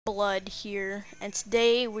Blood here, and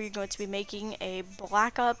today we're going to be making a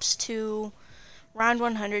Black Ops 2 round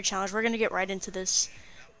 100 challenge. We're going to get right into this.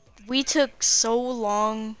 We took so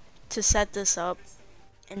long to set this up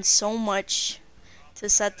and so much to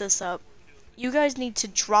set this up. You guys need to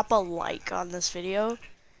drop a like on this video.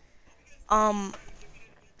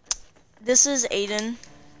 This is Aiden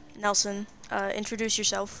Nelson. Introduce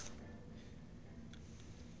yourself.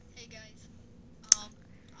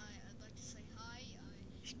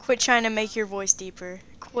 Quit trying to make your voice deeper.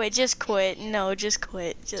 Quit, just quit. No, just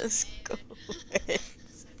quit. Just quit.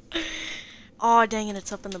 Oh, dang it,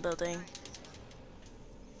 it's up in the building.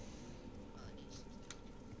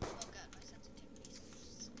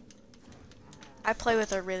 I play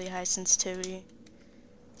with a really high sensitivity.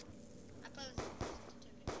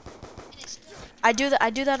 I do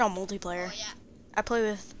that on multiplayer.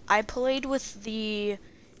 I played with the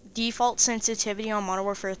default sensitivity on Modern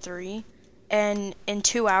Warfare 3. And in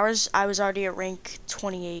 2 hours, I was already at rank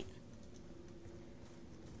 28.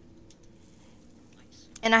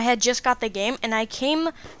 And I had just got the game, and I came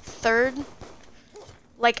third.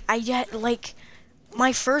 Like,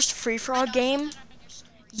 my first free-for-all game.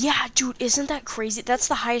 Yeah, dude, isn't that crazy? That's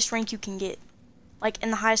the highest rank you can get. Like,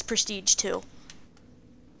 and the highest prestige, too.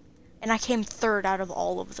 And I came third out of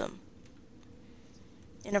all of them.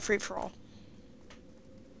 In a free-for-all.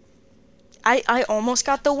 I almost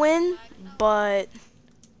got the win, but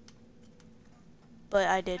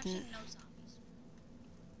I didn't.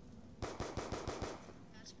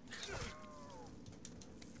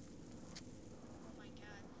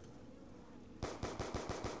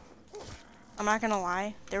 I'm not gonna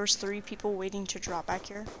lie, there was 3 people waiting to drop back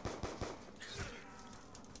here.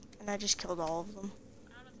 And I just killed all of them.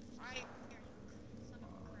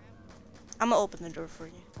 I'm gonna open the door for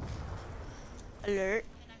you. Alert.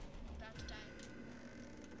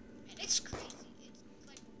 It's crazy. It's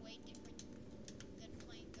like way different than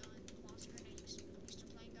playing gun. Monster and I used to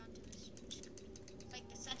playing gun to this huge. Like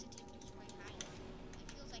the sensitivity is way higher.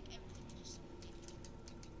 It feels like everything is just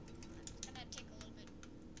it's gonna take a little bit.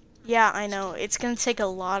 Yeah, I know. It's gonna take a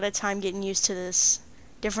lot of time getting used to this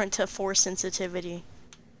different to 4 sensitivity.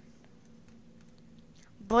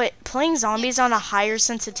 But playing zombies on a higher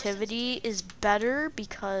sensitivity is better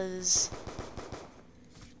because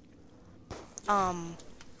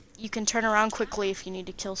you can turn around quickly if you need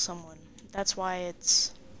to kill someone. That's why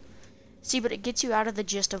it's... See, but it gets you out of the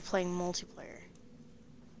gist of playing multiplayer.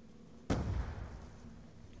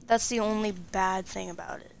 That's the only bad thing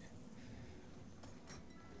about it.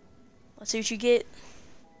 Let's see what you get.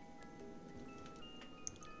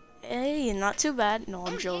 Hey, not too bad. No,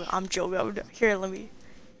 I'm joking. I'm joking. Here, let me...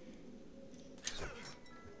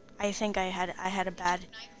 I think I had a bad...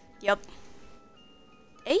 Yep.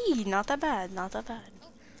 Hey, not that bad. Not that bad.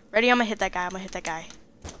 Ready? I'm gonna hit that guy.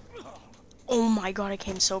 Oh my god, I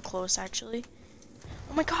came so close, actually.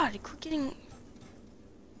 Oh my god, quit getting...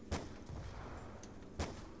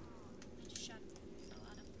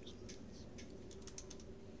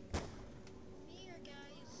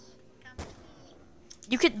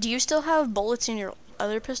 Do you still have bullets in your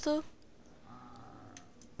other pistol?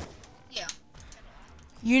 Yeah.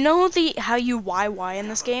 You know how you YY in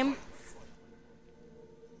this game?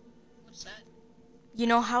 What's that? You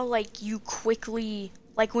know how, like, you quickly...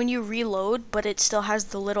 Like, when you reload, but it still has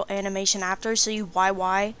the little animation after, so you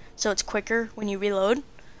YY, so it's quicker when you reload?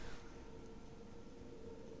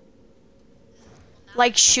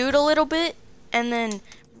 Like, shoot a little bit, and then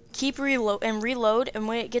keep reload, and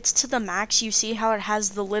when it gets to the max, you see how it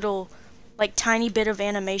has the little, like, tiny bit of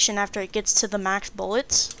animation after it gets to the max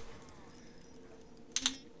bullets?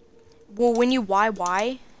 Well, when you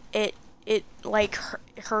YY, it like,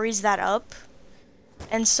 hurries that up.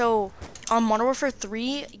 And so, on Modern Warfare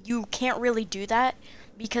 3, you can't really do that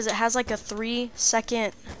because it has like a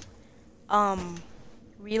 3-second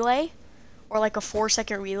relay, or like a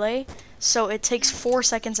 4-second relay. So it takes 4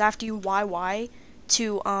 seconds after you YY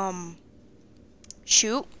to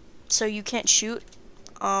shoot. So you can't shoot.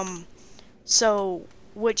 So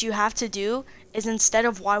what you have to do is instead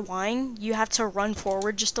of YYing, you have to run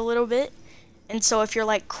forward just a little bit. And so if you're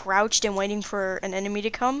like crouched and waiting for an enemy to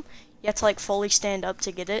come, you have to like fully stand up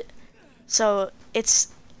to get it. So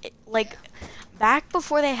it's like back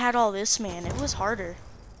before they had all this, man, it was harder.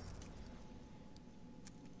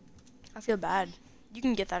 I feel bad. You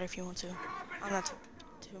can get that if you want to. I'm not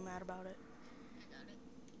too mad about it.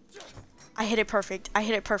 I hit it perfect.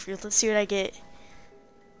 Let's see what I get.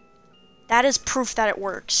 That is proof that it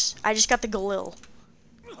works. I just got the Galil.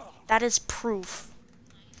 That is proof.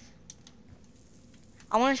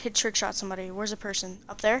 I want to hit trick shot somebody. Where's the person?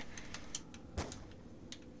 Up there?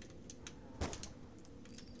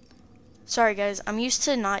 Sorry guys, I'm used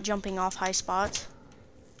to not jumping off high spots.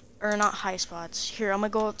 Or not high spots. Here, I'm gonna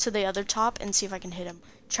go up to the other top and see if I can hit him.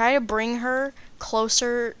 Try to bring her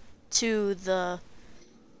closer to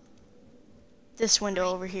this window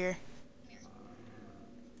over here.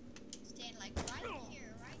 Stand like right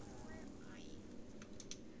here, right where I am.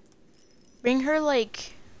 Bring her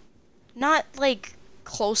like, not like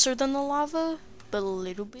closer than the lava, but a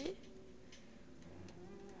little bit.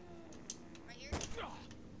 Right here?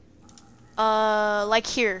 Like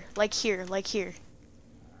here, like here, like here.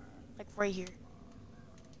 Like right here.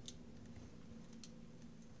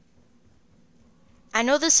 I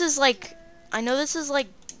know this is like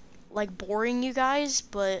boring you guys,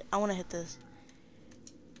 but I want to hit this.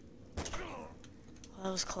 Oh,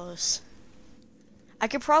 that was close. I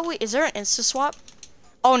could probably, is there an insta swap?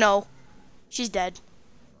 Oh no, she's dead.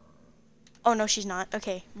 Oh no, she's not.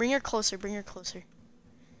 Okay, bring her closer, bring her closer.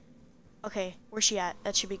 Okay, where's she at?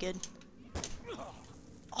 That should be good.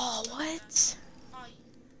 Oh, what? Oh,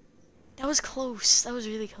 That was close. That was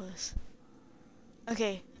really close.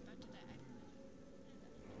 Okay.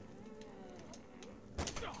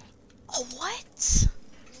 Oh, what?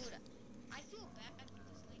 dude, I feel bad for this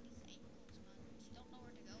lady's ankles, man. She don't know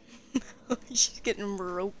where to go. She's getting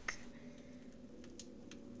broke.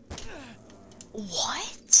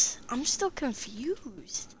 What? I'm still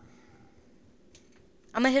confused.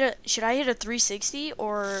 I'm gonna hit a, should I hit a 360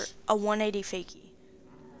 or a 180 fakie?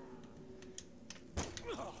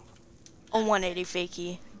 A 180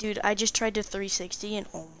 fakie. Dude, I just tried to 360 and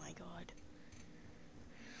oh my god.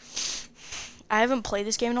 I haven't played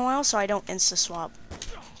this game in a while, so I don't insta swap.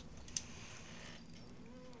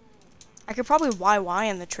 I could probably YY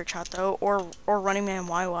in the trick shot though, or Running Man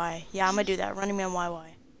YY. Yeah, I'm gonna do that. Running Man YY.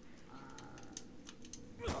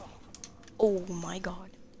 Oh my god.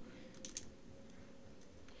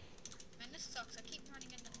 Man, this sucks. I keep running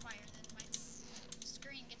into fire, then my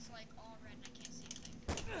screen gets like all red and I can't see anything.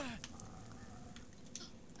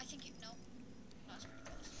 I think you know. That was pretty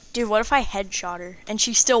close. Dude, what if I headshot her and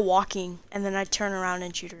she's still walking and then I turn around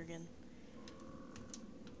and shoot her again?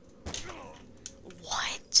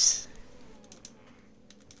 What?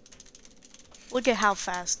 Look at how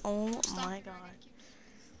fast. Oh my god.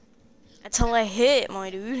 Until I hit, my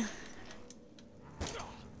dude.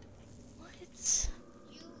 What?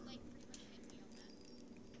 You like pretty much hit me on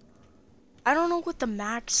that. I don't know what the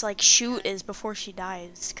max like shoot is before she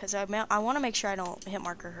dies, cause I want to make sure I don't hit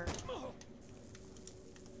marker her.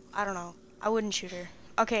 I don't know. I wouldn't shoot her.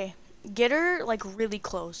 Okay, get her like really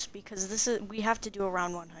close because this is we have to do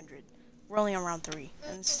around 100. We're only on round 3,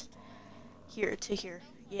 and it's here to here.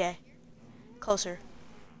 Yeah, closer.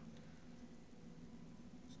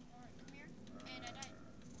 Alright, come here. And I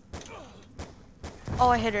died. Oh,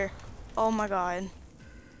 I hit her. Oh my god.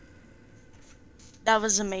 That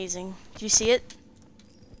was amazing. Do you see it?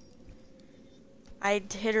 I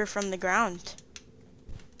hit her from the ground.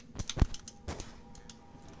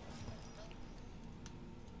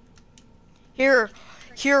 Here,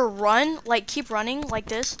 run. Like, keep running like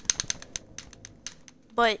this.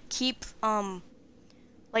 But keep,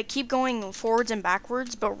 like, keep going forwards and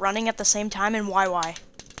backwards, but running at the same time and YY. What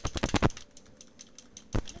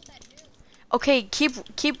does that do? Okay,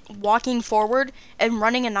 keep walking forward and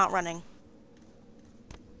running and not running.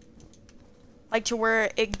 Like to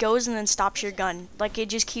where it goes and then stops your gun. Like it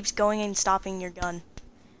just keeps going and stopping your gun.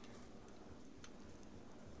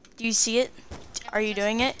 Do you see it? Are you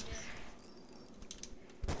doing it?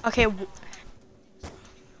 Okay.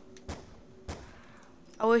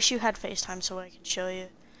 I wish you had FaceTime so I could show you.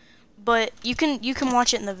 But you can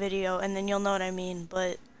watch it in the video and then you'll know what I mean,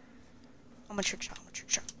 but I'm a trick shot,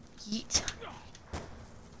 Yeet.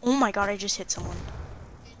 Oh my god, I just hit someone.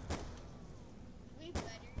 We better.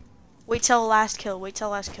 Wait till last kill, wait till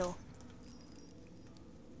last kill.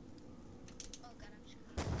 Oh god, I'm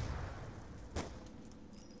shooting.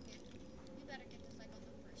 Yeah. We better get this like on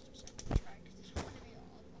the first or second try, because this is gonna be all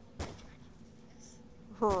my trying to do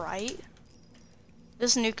this. Right?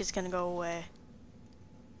 This nuke is gonna go away.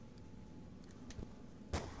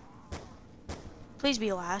 Please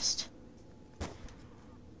be last.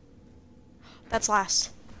 That's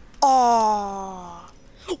last. Oh,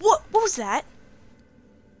 what was that?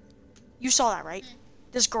 You saw that, right?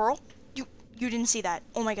 This girl? You didn't see that.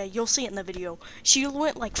 Oh my god, you'll see it in the video. She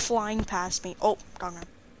went like flying past me. Oh, darn her.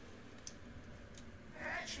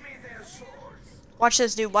 Watch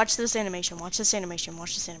this, dude. Watch this animation. Watch this animation.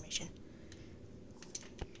 Watch this animation.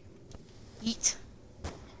 Eat.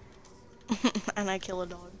 And I kill a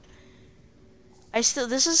dog.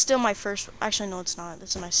 This is still my first, actually no it's not.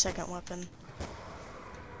 This is my second weapon.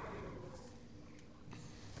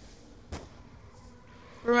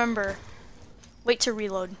 Remember, Wait to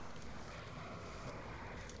reload.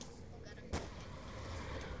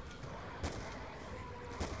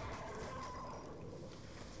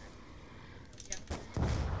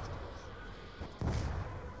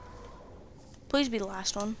 Please be the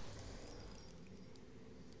last one.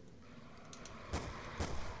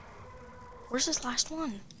 Where's this last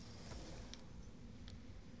one?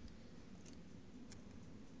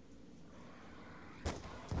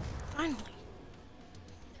 Finally.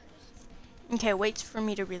 Okay, wait for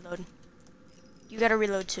me to reload. You gotta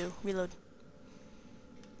reload too. Reload.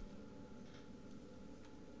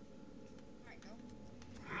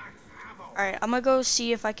 Alright, I'm gonna go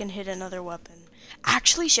see if I can hit another weapon.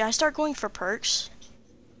 Actually, should I start going for perks?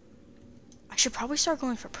 I should probably start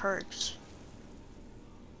going for perks.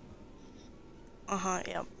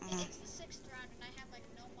 Yep. It's the 6th round and I have like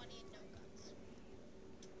no money and no guns.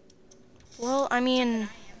 Well, I mean,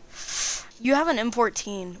 you have an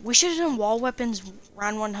M14. We should have done wall weapons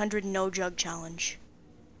round 100 no jug challenge.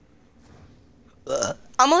 I'm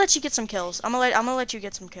gonna let you get some kills. I'm gonna let you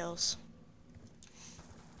get some kills.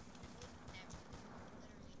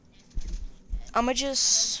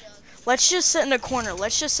 Let's just sit in a corner.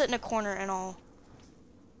 Let's just sit in a corner and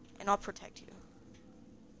I'll protect you.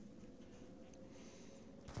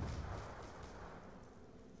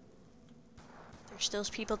 There's still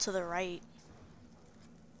people to the right.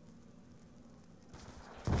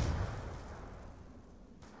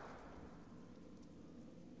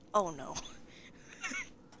 Oh no.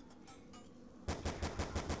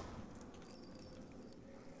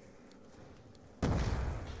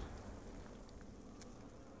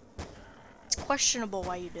 It's questionable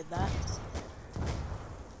why you did that.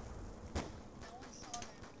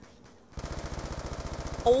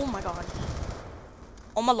 Oh my god.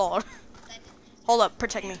 Oh my lord. Hold up,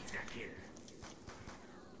 protect me.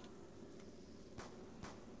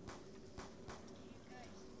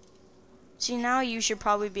 See, now you should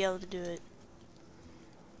probably be able to do it.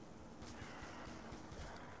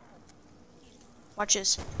 Watch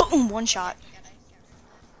this. Boom! One shot.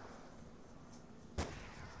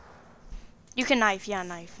 You can knife. Yeah,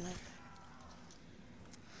 knife. I'm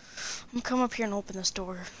gonna come up here and open this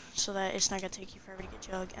door so that it's not gonna take you forever to get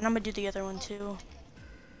jug. And I'm gonna do the other one too.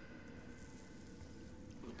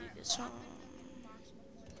 I'm gonna do this one.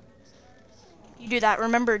 You do that.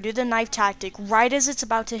 Remember, do the knife tactic right as it's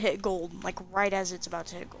about to hit gold. Like, right as it's about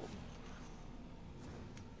to hit gold.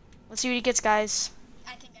 Let's see what he gets, guys.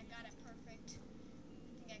 I think I got it perfect.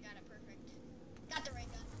 Got the ray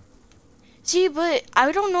gun. See, but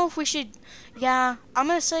I don't know if we should... Yeah, I'm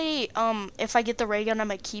gonna say, if I get the ray gun, I'm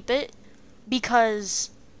gonna keep it. Because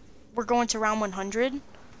we're going to round 100.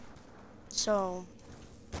 So...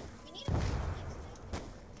 We need a like,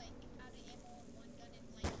 out of ammo and one gun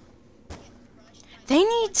and, like, get rushed by They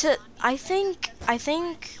need to... I think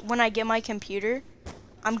when I get my computer,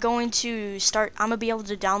 I'm going to start... I'm gonna be able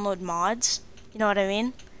to download mods. You know what I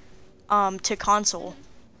mean? To console.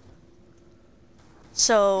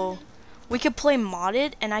 So... We could play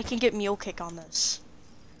modded, and I can get mule kick on this.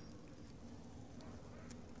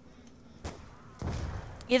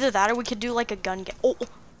 Either that, or we could do like a gun game. Oh,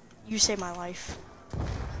 you saved my life.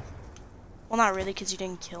 Well, not really, because you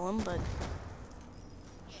didn't kill him, but...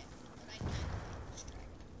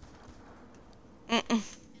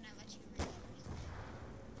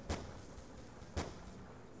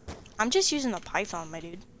 I'm just using the Python, my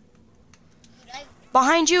dude.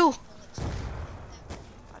 Behind you!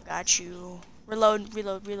 I got you. Reload.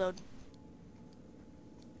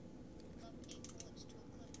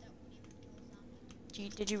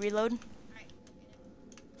 Did you reload?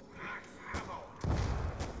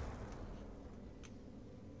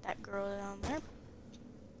 That girl down there.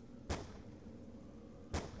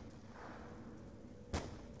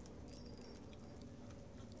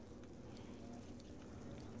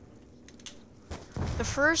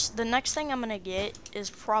 The next thing I'm gonna get is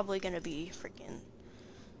probably gonna be freaking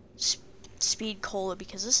speed cola,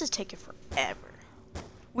 because this is taking forever.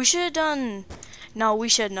 We should have done... No, we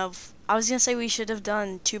shouldn't have. I was gonna say we should have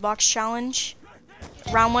done 2-box challenge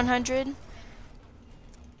round 100,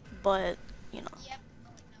 but you know.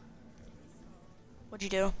 What'd you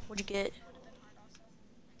do? What'd you get?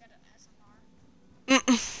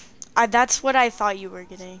 That's what I thought you were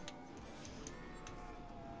getting.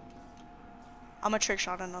 I'm gonna trick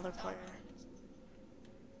shot another player.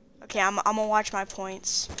 Okay, I'm gonna watch my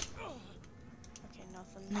points. Okay,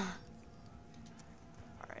 nothing.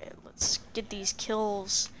 Alright, let's get these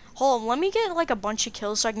kills. Hold on, let me get like a bunch of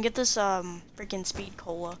kills so I can get this freaking speed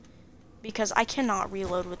cola. Because I cannot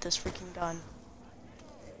reload with this freaking gun.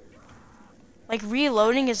 Like,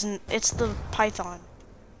 reloading isn't... It's the Python.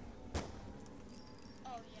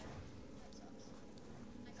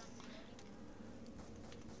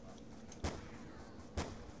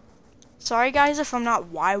 Sorry guys if I'm not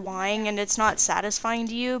why-whying and it's not satisfying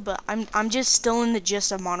to you, but I'm just still in the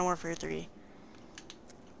gist of Modern Warfare 3.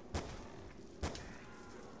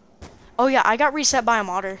 Oh yeah, I got reset by a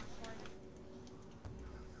modder.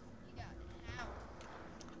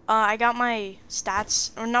 I got my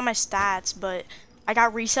stats, or not my stats, but I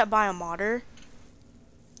got reset by a modder,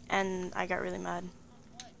 and I got really mad.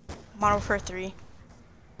 Modern Warfare 3.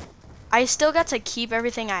 I still got to keep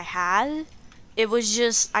everything I had. It was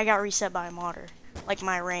just, I got reset by a modder, like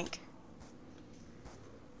my rank.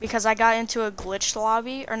 Because I got into a glitched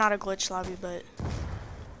lobby, or not a glitched lobby, but...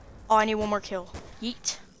 Oh, I need one more kill.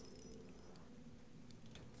 Yeet.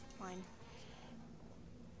 Mine.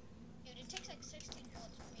 Dude, it takes like 16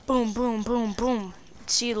 bullets for me to Boom, boom, boom, boom.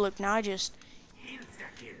 See, look, now I just...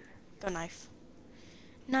 Go knife.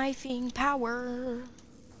 Knifing power.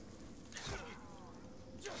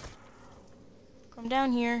 Come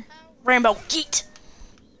down here. Rainbow, geet!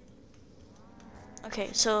 Okay,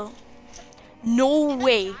 so... No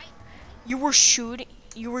way. You were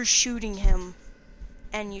shooting him,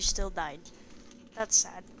 and you still died. That's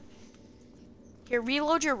sad. Here,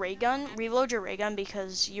 reload your ray gun. Reload your ray gun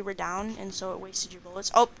because you were down, and so it wasted your bullets.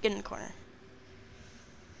 Oh, get in the corner.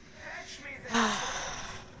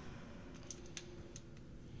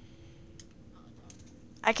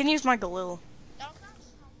 I can use my Galil.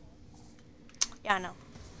 Yeah, I know.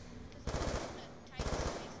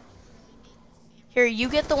 Here, you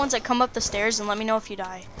get the ones that come up the stairs and let me know if you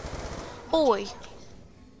die. Boy.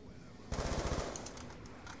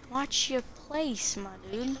 Watch your place, my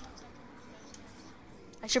dude.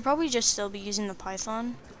 I should probably just still be using the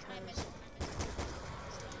Python. Because...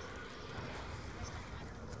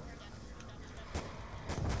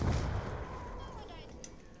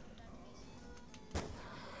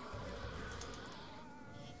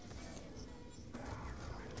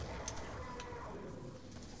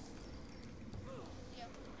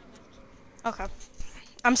 Okay.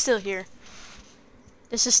 I'm still here.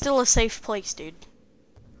 This is still a safe place, dude.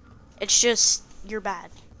 It's just, you're bad.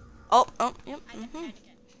 Oh, yep.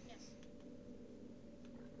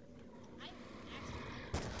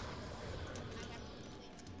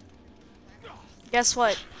 Guess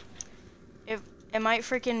what? If it might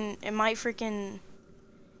freaking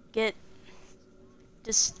get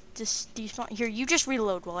this despawn. Here, you just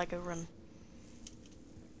reload while I go run.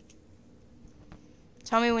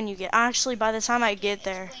 Tell me when you get. Actually, by the time I get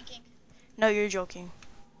there. No, you're joking.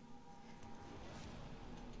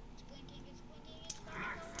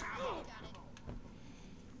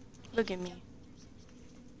 Look at me.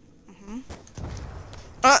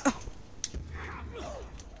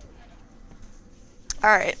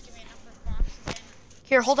 Alright.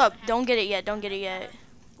 Here, hold up. Don't get it yet. Don't get it yet.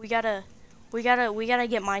 We gotta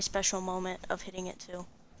get my special moment of hitting it too.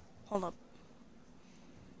 Hold up.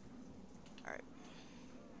 Alright.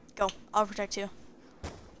 Go. I'll protect you.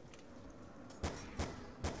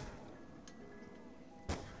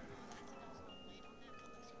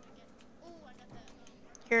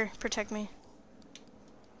 Here, protect me.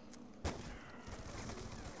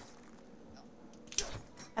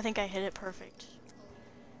 I think I hit it perfect.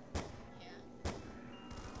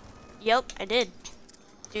 Yep, I did.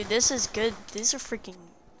 Dude, this is good. These are freaking...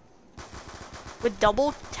 With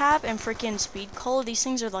double tap and freaking speed call, these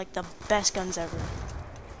things are like the best guns ever.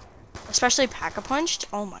 Especially Pack-a-Punched.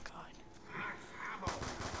 Oh my god.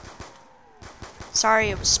 Sorry,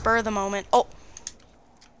 it was spur of the moment. Oh!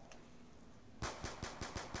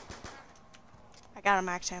 I got a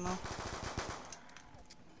max ammo.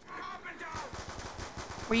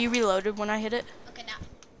 Were you reloaded when I hit it? Okay, now.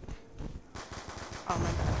 Oh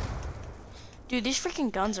my god. Dude, these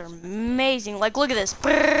freaking guns are amazing. Like, look at this.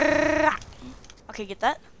 Okay, get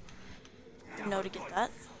that. No to get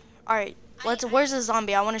that. Alright, where's the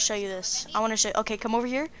zombie? I want to show you this. Okay, come over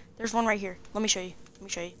here. There's one right here. Let me show you.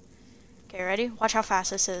 Okay, ready? Watch how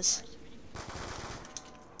fast this is.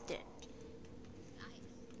 Dead.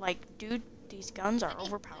 Like, dude, these guns are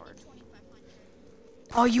overpowered.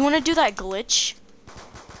 Oh, you want to do that glitch?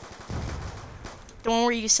 The one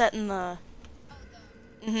where you set in the...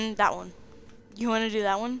 that one. You want to do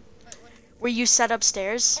that one? Where you set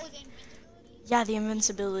upstairs? Yeah, the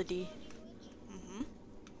invincibility.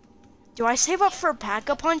 Do I save up for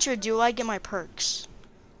Pack-a-Punch or do I get my perks?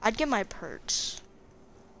 I'd get my perks.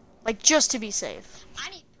 Like, just to be safe. I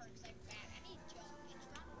need perks like that. I need jump. It's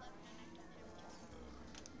not 11 and I don't have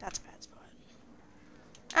jump. That's a bad spot.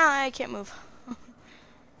 Ah, I can't move.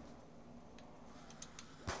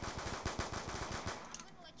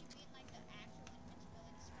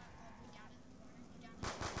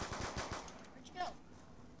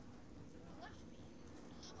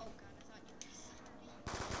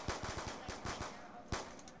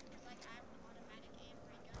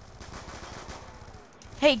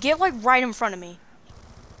 Hey, get like right in front of me.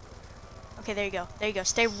 Okay, there you go. There you go.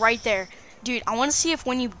 Stay right there. Dude, I want to see if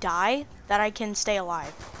when you die that I can stay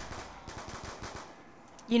alive.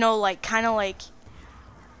 You know, like, kind of like...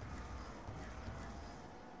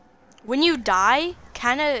 When you die,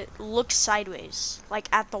 kind of look sideways, like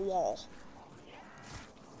at the wall.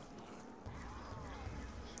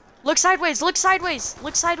 Look sideways, look sideways,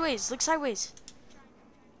 look sideways, look sideways.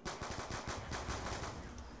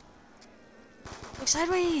 Look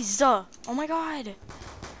sideways! Oh my god.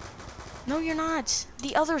 No, you're not.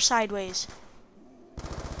 The other sideways.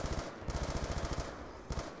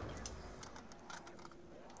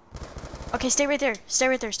 Okay, stay right there. Stay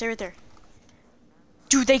right there. Stay right there.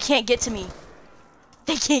 Dude, they can't get to me.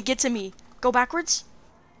 They can't get to me. Go backwards.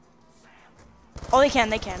 Oh, they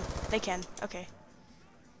can. They can. They can. Okay.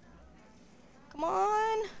 Come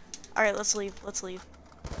on. All right, let's leave. Let's leave.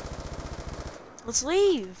 Let's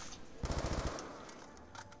leave.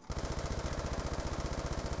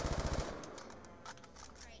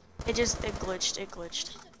 It glitched. It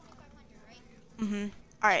glitched. All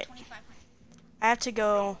right. I have to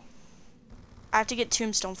go. I have to get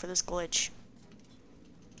tombstone for this glitch.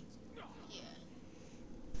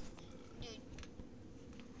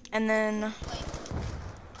 And then,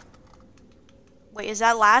 wait, is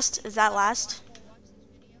that last? Is that last?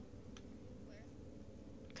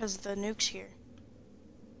 Because the nuke's here.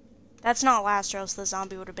 That's not last, or else the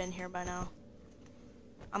zombie would have been here by now.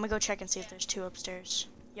 I'm gonna go check and see if there's 2 upstairs.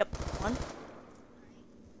 Yep, 1,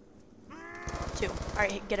 2.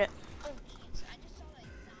 Alright, get it.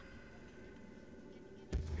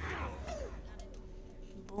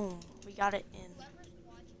 Boom, we got it in.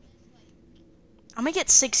 I'm gonna get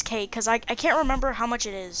 6K because I can't remember how much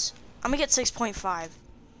it is. I'm gonna get 6.5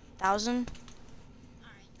 thousand.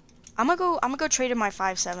 I'm gonna go trade in my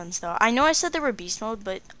 5.7s though. I know I said they were beast mode,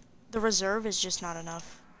 but the reserve is just not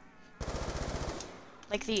enough.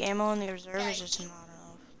 Like the ammo in the reserve is just not enough.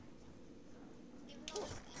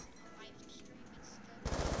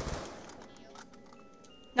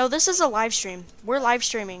 No, this is a live stream. We're live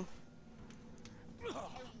streaming.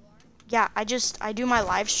 Yeah, I do my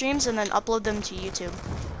live streams and then upload them to YouTube.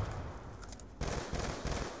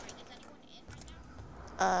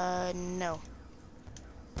 No.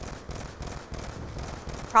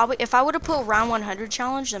 Probably, if I would have put round 100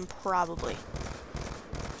 challenge, then probably.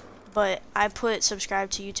 But I put subscribe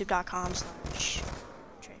to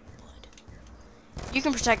youtube.com/TradeBlood. You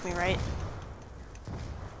can protect me, right?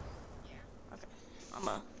 Okay, I'm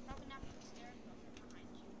a...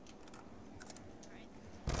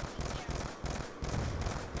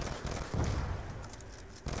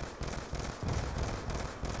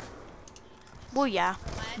 Well, yeah.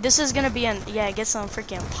 This is gonna be an... Yeah, get some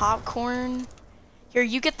freaking popcorn. Here,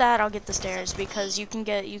 you get that, I'll get the stairs, because you can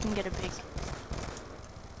get a big...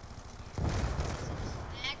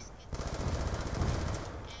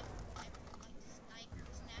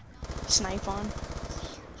 Snipe on.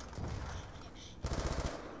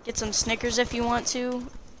 Get some Snickers if you want to.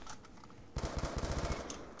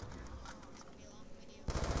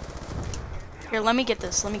 Here, let me get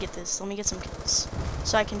this, let me get this. Let me get some kills.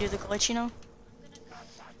 So I can do the glitch, you know?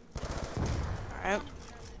 Alright.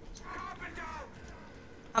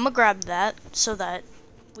 I'm gonna grab that so that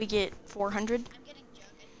we get 400. I'm getting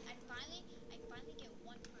jugged. I finally get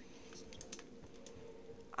 1 per minute.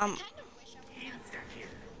 I kind of wish I got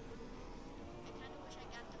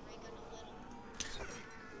the ray gun a little later because like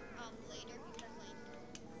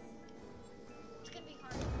it's gonna be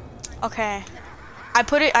hard. Okay. I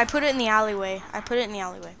put it in the alleyway. I put it in the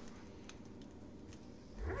alleyway.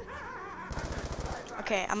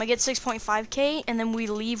 Okay, I'm gonna get 6.5K, and then we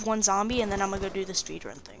leave 1 zombie, and then I'm gonna go do the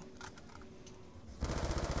speedrun thing.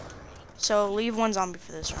 So, leave 1 zombie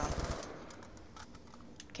for this round.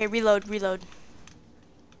 Okay, reload.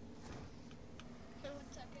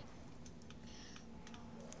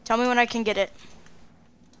 Tell me when I can get it.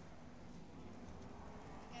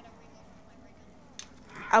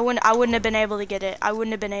 I wouldn't have been able to get it. I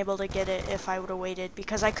wouldn't have been able to get it if I would have waited,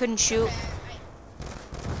 because I couldn't shoot.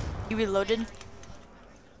 You reloaded?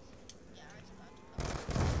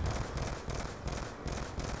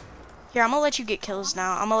 Here, I'm gonna let you get kills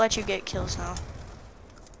now. I wanna let you get kills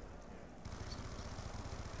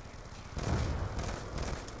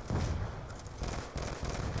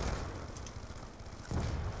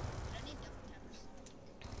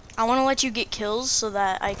so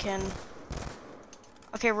that I can...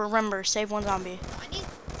 Okay, remember, save 1 zombie. I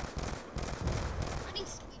need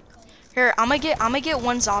sweet cones. Here, I'm gonna get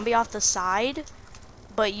 1 zombie off the side,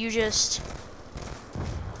 but you just...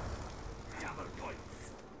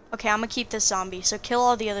 Okay, I'm gonna keep this zombie, so kill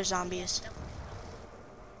all the other zombies.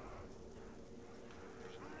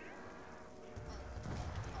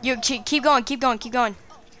 You keep going, keep going, keep going.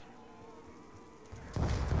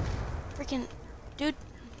 Freaking, dude.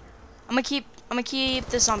 I'm gonna keep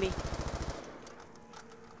this zombie.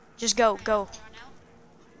 Just go, go.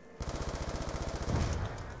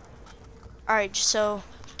 Alright, so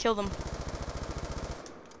kill them.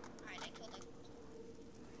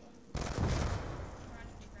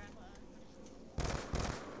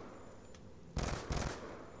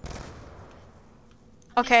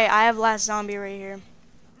 Okay, I have last zombie right here.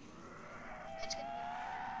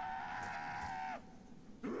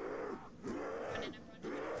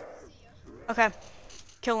 Okay,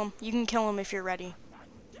 kill him. You can kill him if you're ready.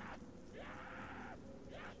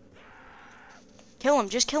 Kill him,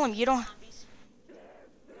 just kill him. You don't.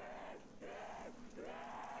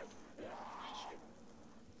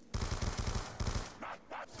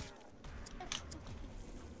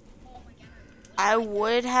 I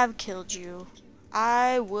would have killed you.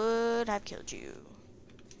 I would have killed you.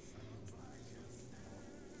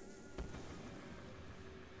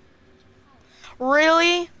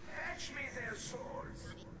 Really?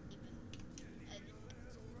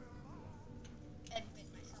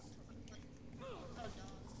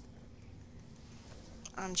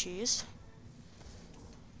 I'm cheese.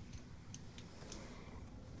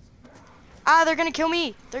 Ah, they're gonna kill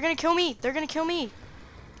me. They're gonna kill me. They're gonna kill me.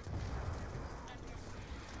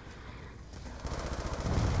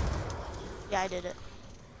 Yeah, I did it.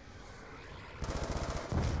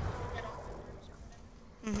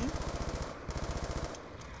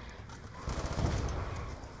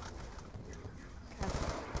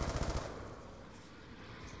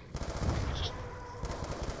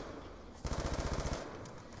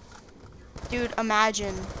 Dude,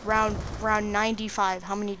 imagine round 95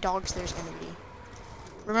 how many dogs there's gonna be.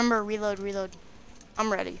 Remember, reload, reload.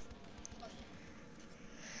 I'm ready.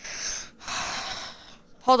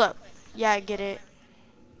 Hold up. Yeah, I get it.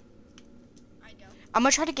 I'm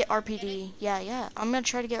gonna try to get RPD. Yeah, yeah. I'm gonna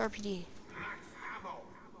try to get RPD.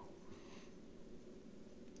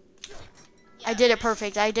 I did it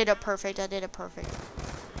perfect. I did it perfect. I did it perfect.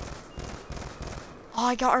 Oh,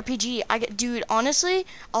 I got RPG. Dude, honestly,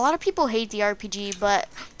 a lot of people hate the RPG, but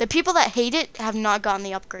the people that hate it have not gotten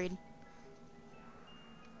the upgrade.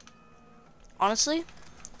 Honestly,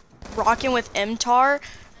 rocking with MTAR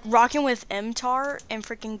and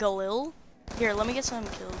freaking Galil. Here, let me get some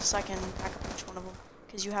kills so I can pack up each one of them.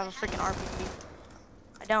 Because you have a freaking RPG.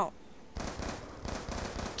 I don't.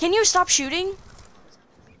 Can you stop shooting?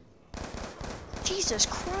 Jesus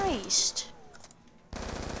Christ.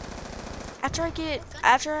 I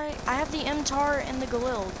have the MTAR and the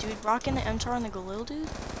Galil, dude. Rocking the MTAR and the Galil, dude.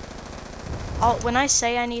 When I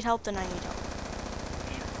say I need help, then I need help.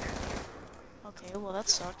 Okay, well that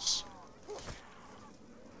sucks.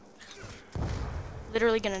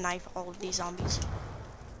 Literally gonna knife all of these zombies.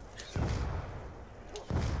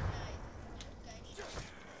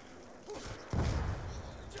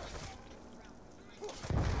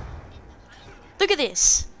 Look at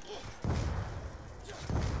this.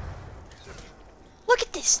 Look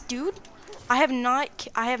at this, dude. I have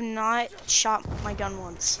not shot my gun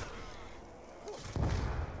once.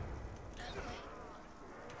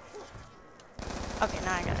 Okay,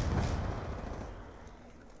 now I got it.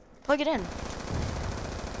 Plug it in.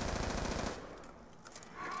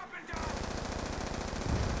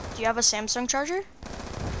 Do you have a Samsung charger?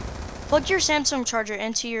 Plug your Samsung charger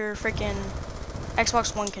into your freaking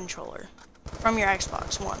Xbox One controller from your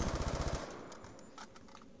Xbox One.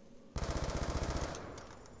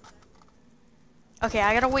 Okay,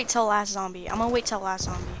 I gotta wait till last zombie. I'm gonna wait till last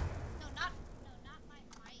zombie. No, not my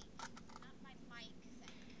mic. Not my mic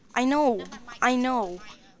thing. I know, Not my mic I controller, know. my,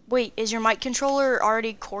 Wait, is your mic controller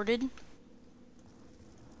already corded?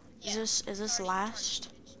 yeah, Is this last?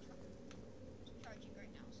 It's charging right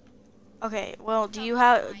now, so. Okay, well, do you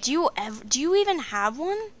even have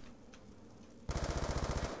one?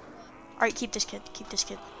 Alright, keep this kid, keep this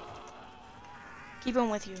kid. Keep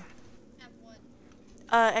him with you. Have what?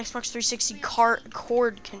 Xbox 360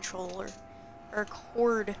 cord controller. Or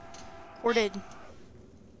corded.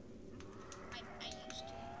 I used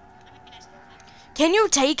to. I mean, I still have. Can you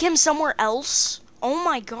take him somewhere else? Oh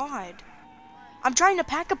my god. I'm trying to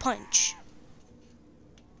pack a punch.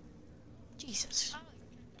 Jesus.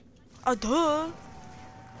 Duh.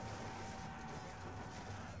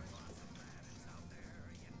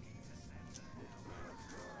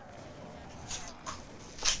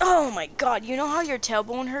 Oh my god, you know how your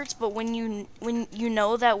tailbone hurts, but when you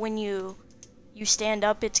know that when you stand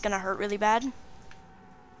up it's gonna hurt really bad?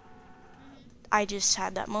 I just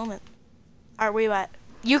had that moment. Alright, where you at?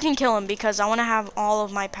 You can kill him because I wanna have all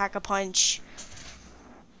of my pack a punch.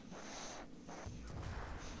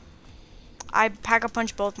 I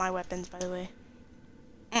pack-a-punch both my weapons, by the way.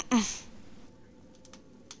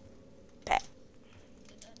 Bet.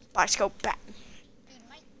 Let's go back. Dude,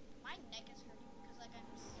 my neck is hurting because like I'm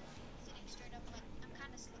sitting straight up, like I'm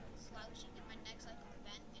kind of slouching, and my neck's like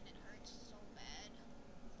bent, and it hurts so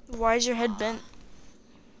bad. Why is your head bent?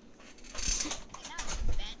 Like not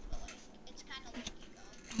bent, but like it's kind of like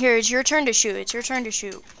Here, it's your turn to shoot. It's your turn to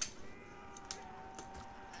shoot. I'm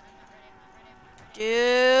not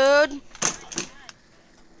ready. Dude.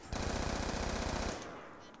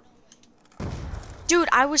 Dude,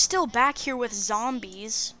 I was still back here with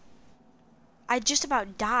zombies. I just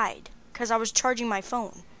about died because I was charging my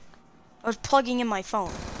phone. I was plugging in my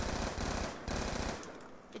phone.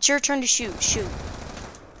 It's your turn to shoot. Shoot.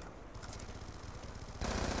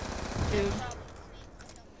 Dude.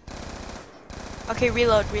 Okay,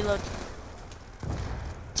 reload.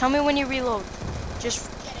 Tell me when you reload. Just...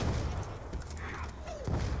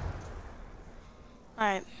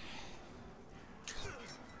 Alright.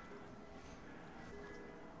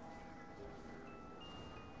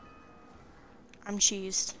 I'm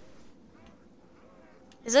cheesed.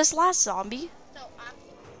 Is this last zombie?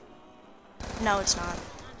 No, it's not.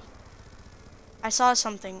 I saw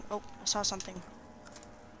something. Oh, I saw something.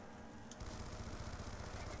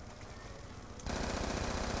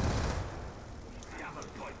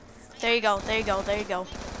 There you go.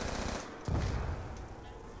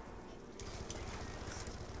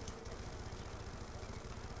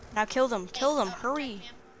 Now kill them, hurry.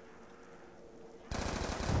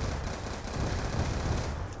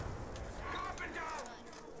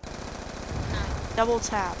 Double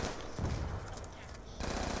tap.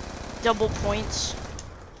 Double points.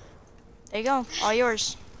 There you go, all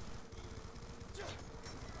yours.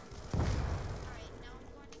 Alright, now I'm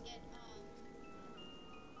going to get,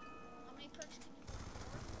 how many perks can you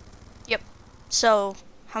get? Yep. So,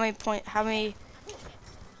 how many,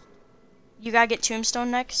 you gotta get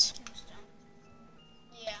Tombstone next? Tombstone.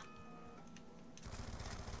 Yeah.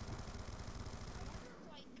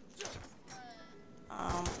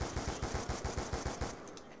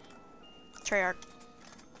 Treyarch.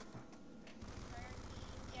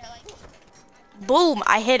 Yeah, like, Boom,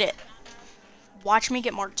 I hit it. Watch me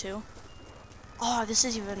get Mark II. Oh, this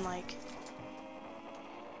is even like...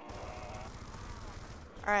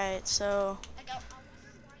 Alright, so... I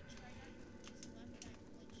wonder why Treyarch just left that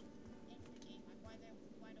glitch in the game. Like,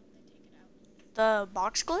 why don't they take it out? The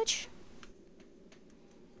box glitch?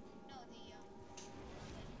 No, the,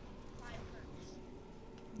 5 perks.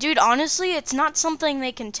 Dude, honestly, it's not something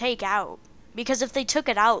they can take out. Because if they took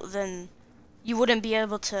it out, then you wouldn't be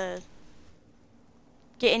able to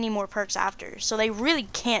get any more perks after. So they really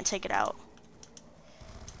can't take it out.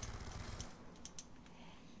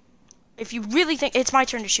 If you really think... It's my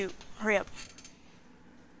turn to shoot. Hurry up.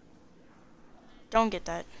 Don't get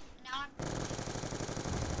that. Now I'm...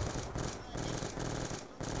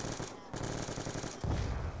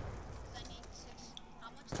 I need 6... How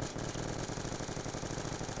much?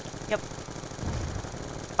 Yep.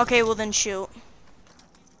 Okay, well then shoot.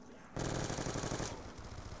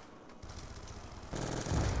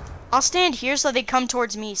 I'll stand here so they come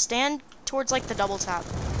towards me. Stand towards like the double tap.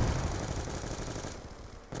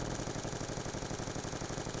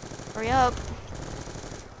 Hurry up.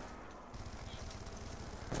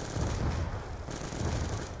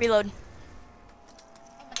 Reload.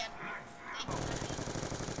 Oh my god.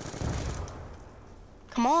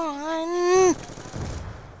 Come on.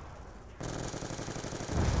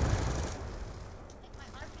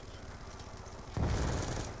 Like my RPG.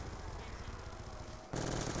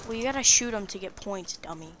 Well, you gotta shoot them to get points,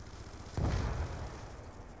 dummy.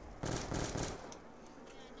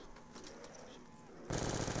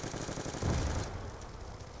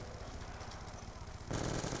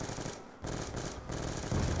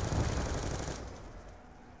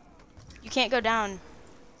 You can't go down.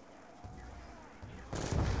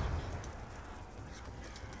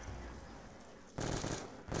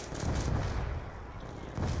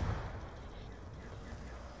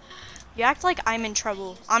 You act like I'm in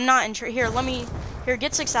trouble. I'm not in trouble. Here, let me... Here,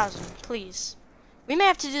 get 6,000, please. We may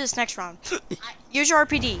have to do this next round. Use your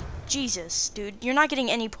RPD. Jesus, dude. You're not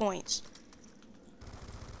getting any points.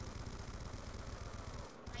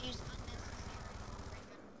 I used unnecessary ray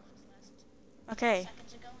gun bullets last Okay.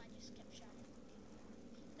 seconds ago, and I just kept shouting.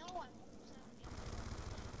 No, I'm almost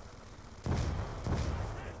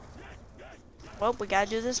out. Well, we gotta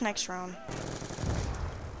do this next round.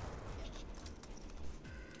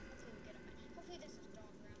 Hopefully this is dog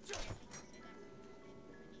round.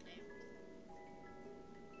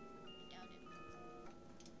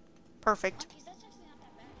 Perfect. Monkeys, that's actually not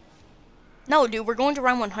that bad. No, dude, we're going to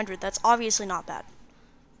round 100. That's obviously not bad.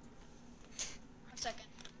 1 second.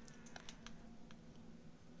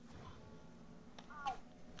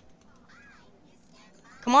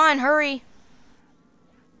 Come on, hurry.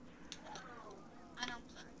 I know.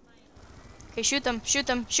 Okay, shoot them, shoot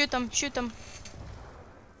them, shoot them, shoot them.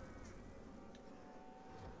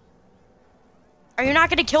 Are you not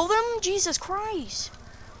gonna kill them? Jesus Christ.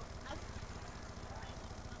 I'm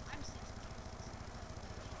 6.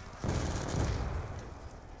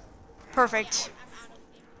 Perfect. I'm out of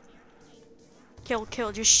here. Kill,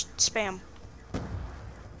 kill, just spam.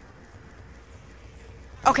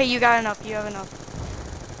 Okay, you got enough, you have enough.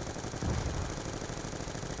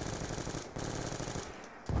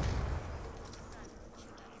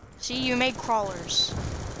 See, you made crawlers.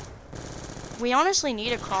 We honestly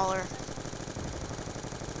need a crawler.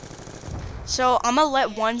 So, I'm gonna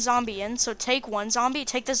let one zombie in. So, take one zombie.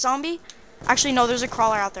 Take this zombie. Actually, no, there's a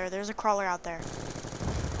crawler out there. There's a crawler out there.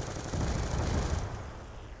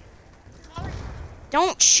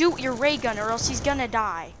 Don't shoot your ray gun or else he's gonna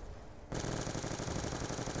die.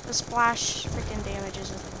 The splash freaking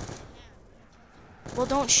damages him. Well,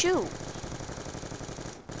 don't shoot.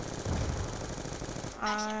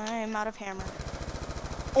 I'm out of hammer.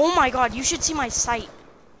 Oh my god, you should see my sight.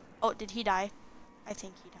 Oh, did he die? I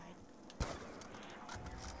think he died.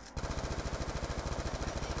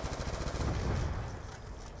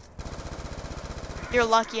 You're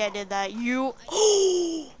lucky I did that. You.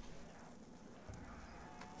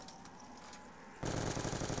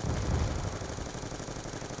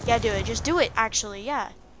 Yeah, do it. Just do it, actually, yeah.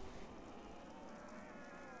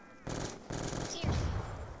 Seriously.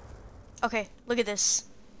 Okay, look at this.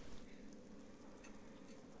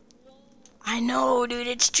 I know, dude,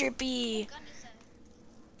 it's trippy. Gun is that?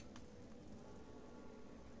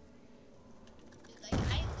 Dude, like, I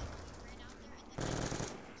literally ran out there and then I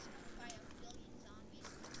got smoke by a billion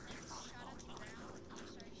zombies. Like, shot at the ground and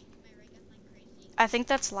just started shooting my ray gun like crazy. I think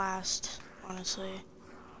that's last, honestly.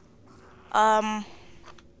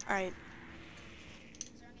 Alright.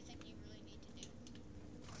 Is there anything you really need to do?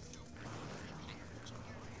 Like, punching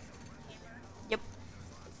your hammer? Yep.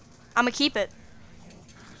 I'm gonna keep it.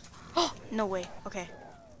 Oh, no way. Okay.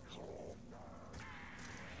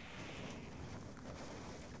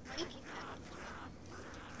 Why do you keep that?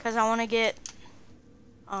 Because I want to get,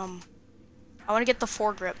 the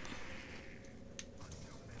foregrip.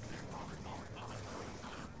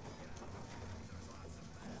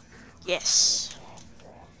 Yes.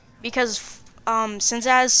 Because, since it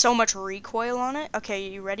has so much recoil on it. Okay,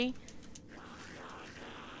 you ready?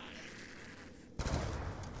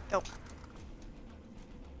 Go.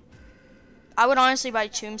 I would honestly buy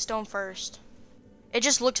Tombstone first. It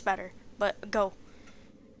just looks better, but go.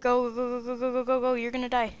 Go, go, go, go, go, go, go, go. You're gonna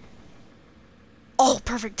die. Oh,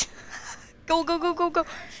 perfect. Go, go, go, go, go.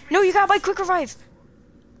 No, you gotta buy quick revive.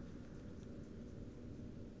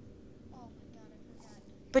 Oh my god, I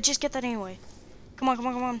forgot. But just get that anyway. Come on, come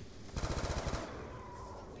on, come on.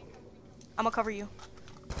 I'm gonna cover you. Dude,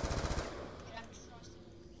 I'm trusting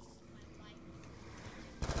my life.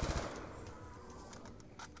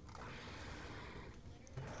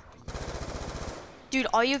 Dude,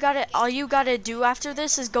 all you gotta do after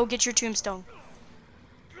this is go get your tombstone.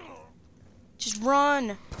 Just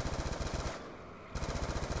run.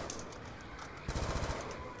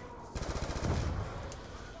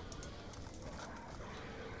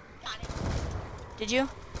 Did you?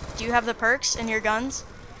 Do you have the perks in your guns?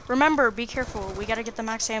 Remember, be careful. We gotta get the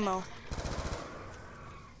max ammo.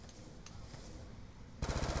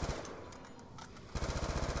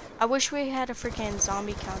 I wish we had a freaking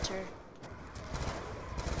zombie counter.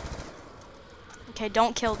 Okay,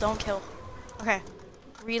 don't kill, don't kill. Okay,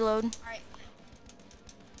 reload. Alright.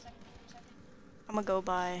 Second. I'm gonna go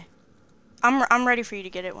buy. I'm ready for you to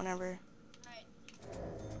get it whenever. Alright.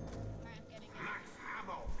 Alright, I'm getting it.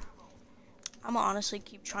 I'm gonna honestly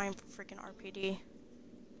keep trying for freaking RPD.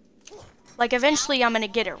 Like, eventually I'm gonna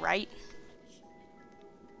get it, right?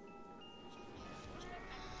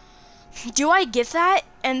 Do I get that?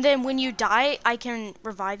 And then when you die, I can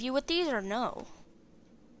revive you with these, or no?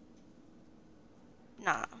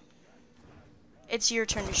 Nah. It's your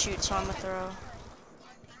turn to shoot, so I'm gonna throw.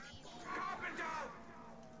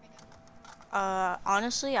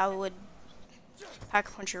 Honestly, I would pack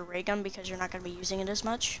a punch your ray gun because you're not gonna be using it as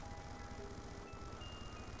much.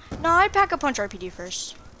 No, I'd pack a punch RPD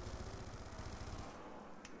first.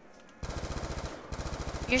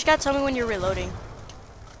 You just gotta tell me when you're reloading.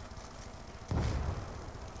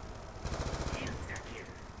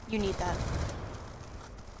 You need that.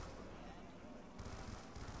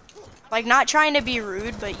 Like, not trying to be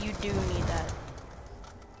rude, but you do need that.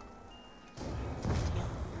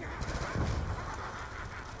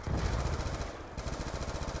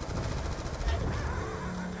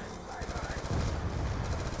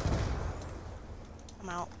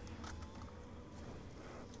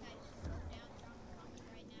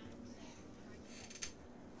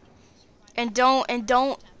 And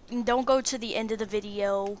don't go to the end of the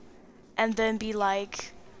video and then be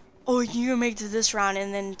like, oh, you gonna make it to this round,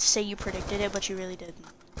 and then say you predicted it, but you really didn't.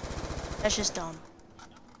 That's just dumb.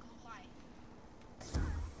 Why?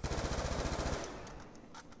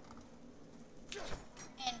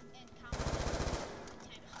 And comment the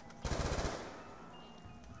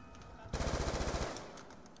times.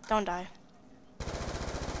 Don't die.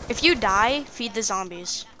 If you die, feed the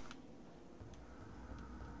zombies.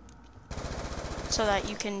 So that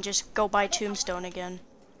you can just go buy tombstone again.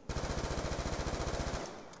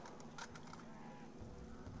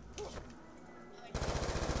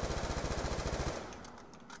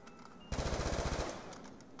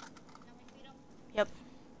 Yep.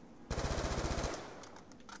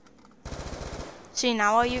 See,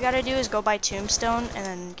 now all you gotta do is go buy tombstone and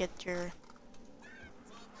then get your...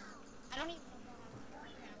 I don't even know how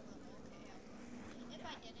to okay. If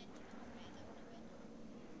I didn't, okay, that would have been.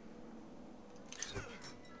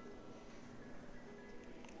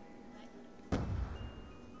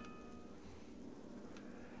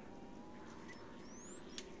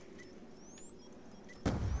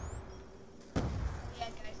 Yeah,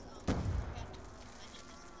 guys, I forgot to mention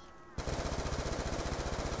this.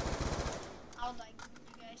 I would like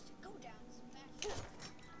you guys to go down, smash that.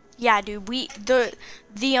 Yeah, dude,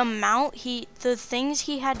 the amount the things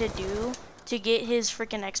he had to do to get his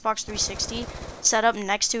freaking Xbox 360 set up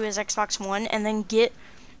next to his Xbox One, and then get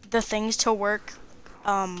the things to work,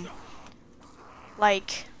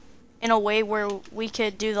 like, in a way where we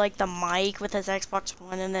could do, like, the mic with his Xbox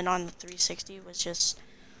One, and then on the 360 was just,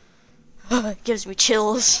 gives me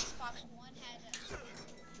chills. Xbox One had the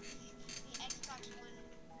Xbox One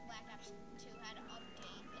Black Ops 2 had an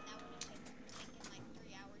update, and that would have taken like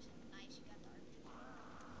 3 hours, and nice, you got the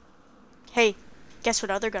RPG. Hey, guess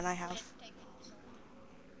what other gun I have? It's taken so long.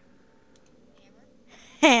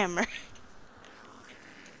 Hammer? Hammer.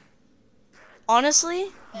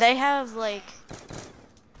 Honestly, they have, like...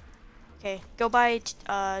 Okay, go buy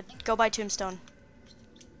tombstone.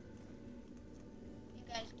 You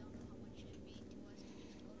guys don't know how much it'd mean to us if you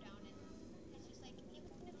just go down and it's just like, even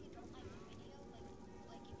if you don't like the video,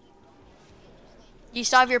 like if you don't enjoy it, just like You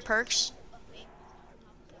still have your perks? a big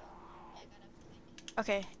thumbs up. Yeah, I got everything.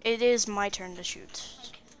 Okay, it is my turn to shoot.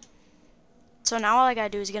 So now all I gotta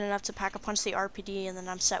do is get enough to pack a punch the RPD, and then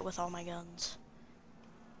I'm set with all my guns.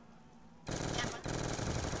 Yeah,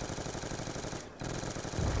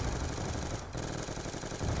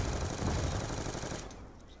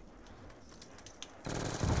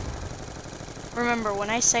 Remember, when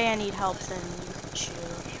I say I need help, then you can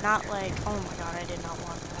shoot. Not like, oh my god, I did not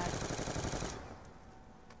want that.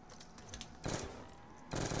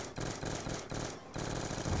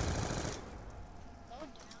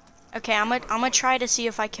 Okay, I'm gonna try to see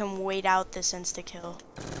if I can wait out this insta-kill.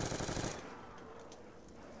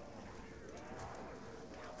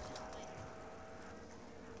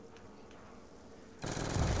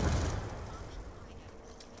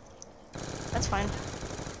 That's fine.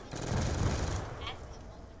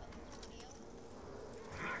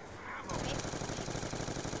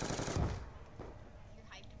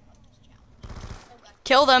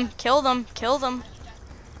 Kill them, kill them, kill them.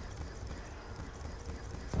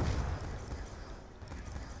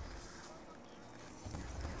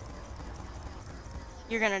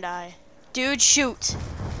 You're gonna die. Dude, shoot.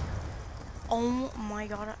 Oh my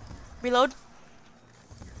god. Reload.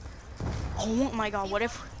 Oh my god, what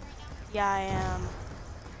if... Yeah, I am.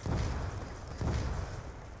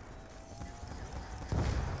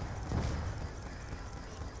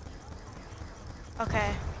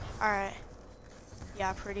 Okay, alright.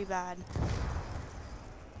 Yeah, pretty bad.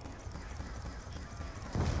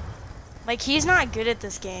 Like, he's not good at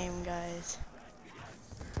this game, guys.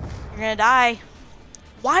 You're gonna die.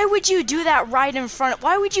 Why would you do that right in front?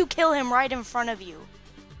 Why would you kill him right in front of you?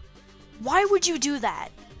 Why would you do that?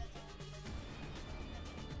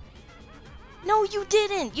 No, you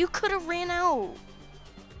didn't. You could have ran out.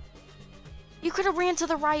 You could have ran to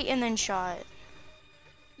the right and then shot.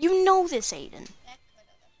 You know this, Aiden.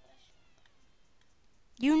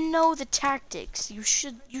 You know the tactics. You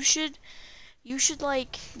should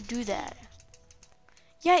like do that.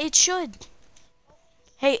 Yeah, it should.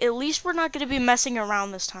 Hey, at least we're not gonna be messing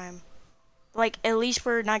around this time. Like, at least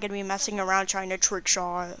we're not gonna be messing around trying to trick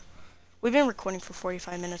shot. We've been recording for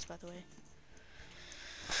 45 minutes, by the way.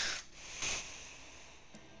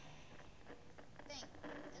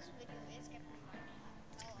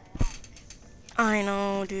 I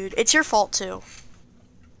know, dude. It's your fault, too.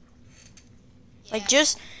 Like,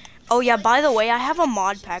 just... Oh, yeah, by the way, I have a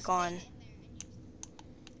mod pack on.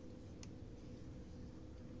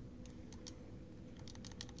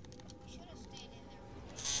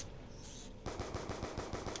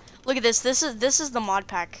 Look at this. This is the mod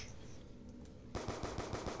pack.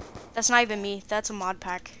 That's not even me. That's a mod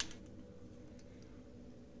pack.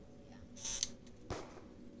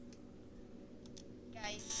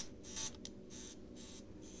 Guys, this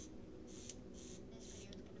video is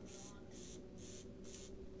gonna be long.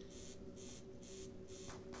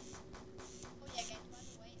 Oh yeah, guys. By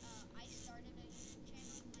the way, I started a YouTube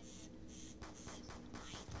channel.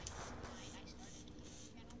 I started a YouTube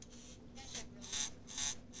channel. You guys should really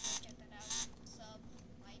check that out. Sub,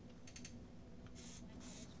 like,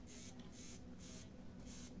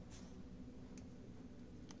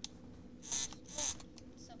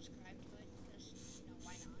 subscribe to it because you know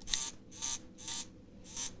why not? Is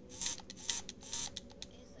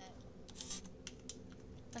that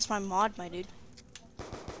That's my mod, my dude.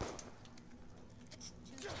 it's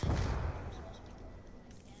too late. I'm supposed to be going to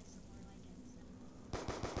like somewhere like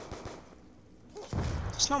it.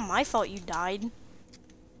 It's not my fault you died.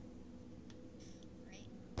 Right?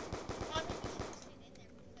 Probably we should have stayed in there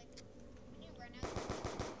because, like, when you run out, you can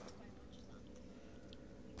quite a bunch of zombies.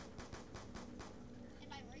 And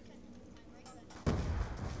my ray gun.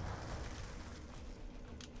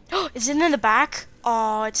 Is it in the back?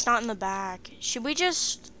 Oh, it's not in the back. Should we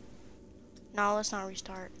just... No, let's not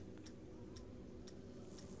restart.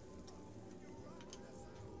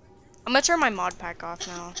 I'm gonna turn my mod pack off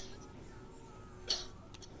now.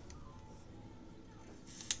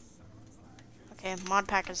 Okay, mod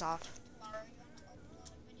pack is off. Tomorrow you want to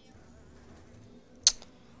upload a video?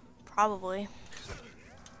 Probably.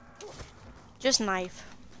 Just knife.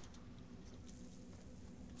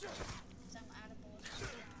 Because I'm out of bullets.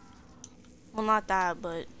 Well, not that,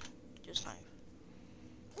 but just knife.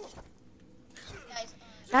 Guys,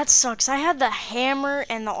 That sucks. I had the hammer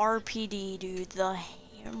and the RPD, dude. The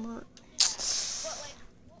hammer. but like,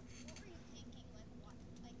 what were you thinking? Like, what?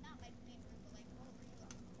 Like, not like being rude, but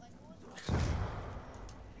like, what was your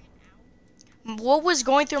ran out? What was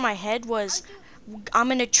going through my head was, I'm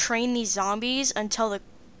gonna train these zombies until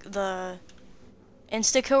the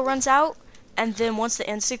insta kill runs out, and then once the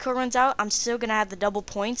insta kill runs out, I'm still gonna have the double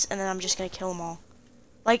points, and then I'm just gonna kill them all.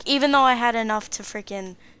 Like, even though I had enough to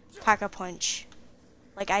freaking pack a punch,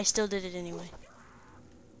 like, I still did it anyway.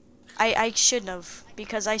 I shouldn't have,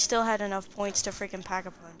 because I still had enough points to freaking pack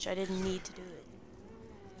a punch. I didn't need to do it.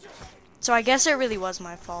 So I guess it really was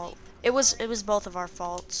my fault. It was both of our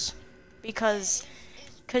faults, because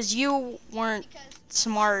you weren't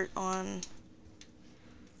smart on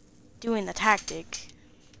doing the tactic.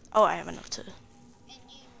 Oh, I have enough to. And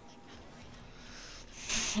you, like, kind of ran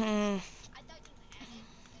out. Hmm. I thought you had it,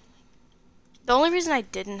 but then, like, The only reason I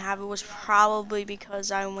didn't have it was probably because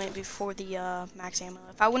I went before the max ammo.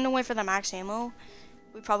 If I wouldn't have went for the max ammo,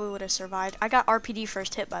 we probably would have survived. I got RPD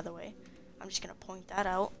first hit, by the way. I'm just gonna point that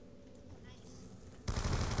out.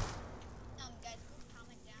 guys,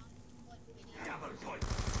 comment down what video.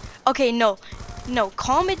 Okay, no,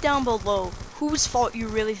 comment down below whose fault you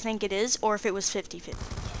really think it is, or if it was 50-50.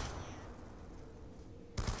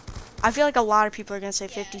 I feel like a lot of people are gonna say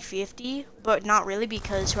 50-50, but not really,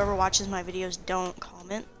 because whoever watches my videos don't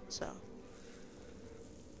comment, so.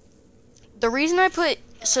 The reason I put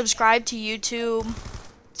subscribe to YouTube,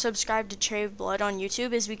 subscribe to Trave Blood on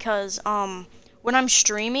YouTube is because, when I'm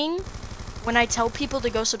streaming, when I tell people to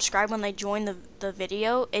go subscribe when they join the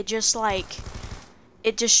video, it just, like,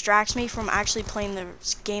 it distracts me from actually playing the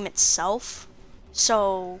game itself.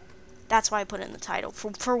 So, that's why I put it in the title.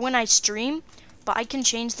 For when I stream, but I can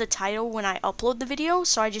change the title when I upload the video,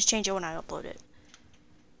 so I just change it when I upload it.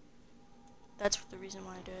 That's the reason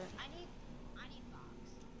why I do it. I need box.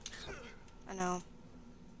 I know.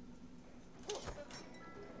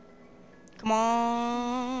 Come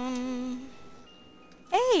on.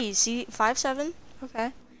 Hey, C57. Okay.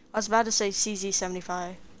 I was about to say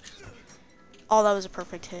CZ75. Oh, that was a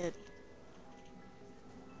perfect hit.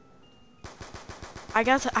 I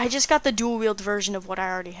just got the dual wield version of what I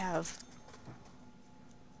already have.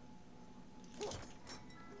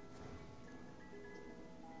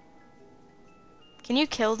 Can you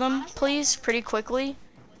kill them, please, pretty quickly?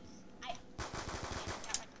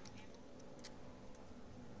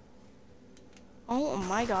 Oh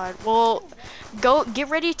my god. Well, get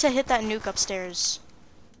ready to hit that nuke upstairs.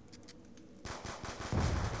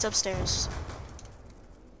 It's upstairs.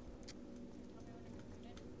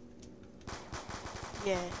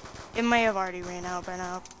 Yeah. It may have already ran out by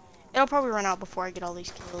now. It'll probably run out before I get all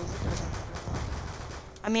these kills. It doesn't matter.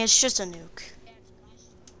 I mean, it's just a nuke.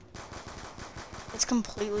 It's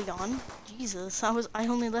completely gone. Jesus, I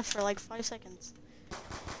only left for like 5 seconds.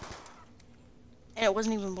 And it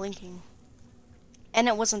wasn't even blinking. And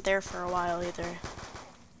it wasn't there for a while either.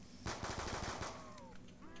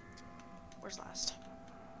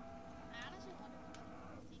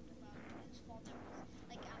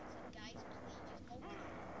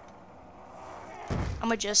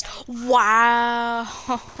 I'ma just, wow.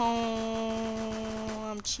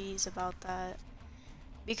 I'm cheese about that.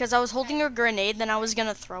 Because I was holding a grenade, then I was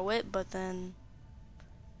gonna throw it, but then...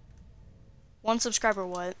 One subscriber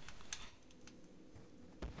what?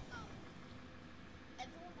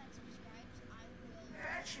 Everyone that subscribes, I will.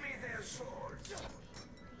 Fetch me their swords.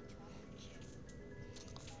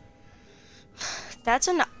 That's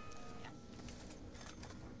an...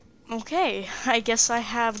 Okay, I guess I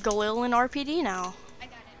have Galil and RPD now. I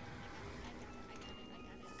got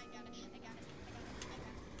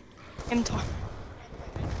it. I'm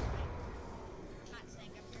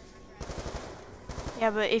Yeah,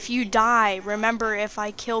 but if you die, remember if I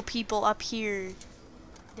kill people up here,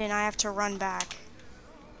 then I have to run back.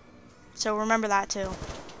 So remember that too.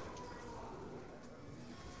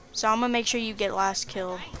 So I'm gonna make sure you get last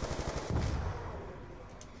kill.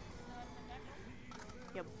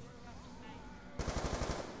 Yep.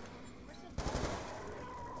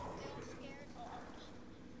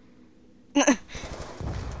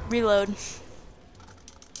 Reload.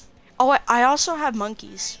 Oh, I also have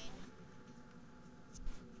monkeys.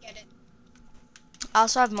 Get it. I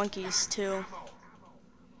also have monkeys too.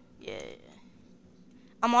 Yeah.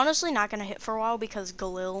 I'm honestly not gonna hit for a while because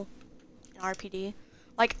Galil and RPD.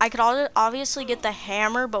 Like, I could obviously get the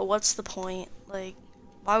hammer, but what's the point? Like,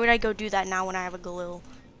 why would I go do that now when I have a Galil?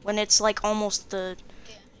 When it's like almost the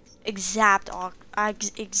exact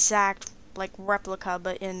like replica,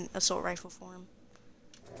 but in assault rifle form.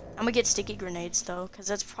 I'm gonna get sticky grenades though, because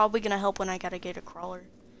that's probably gonna help when I gotta get a crawler.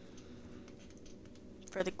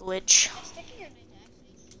 For the glitch. Sticky grenades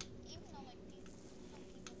actually, even though like some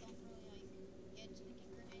people don't really like get sticky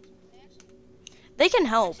grenades, but they actually They can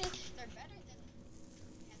help. they're better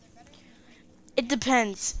than regular. It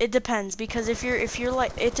depends. It depends because if you're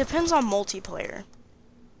like, it depends on multiplayer.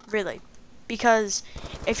 Really. Because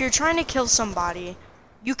if you're trying to kill somebody,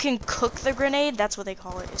 you can cook the grenade. That's what they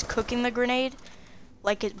call it. Is cooking the grenade.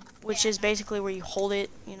 Like it, which is basically where you hold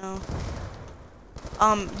it, you know.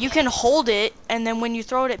 You can hold it, and then when you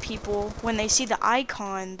throw it at people, when they see the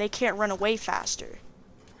icon, they can't run away faster.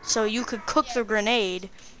 So you could cook the grenade,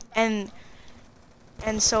 and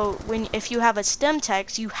so if you have a stem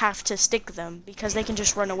text, you have to stick them because they can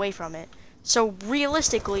just run away from it. So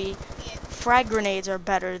realistically, frag grenades are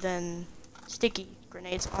better than sticky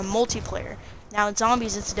grenades on multiplayer. Now in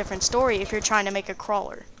zombies, it's a different story if you're trying to make a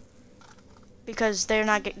crawler. Because they're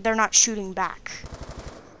not shooting back.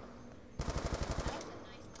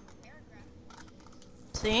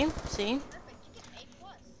 See?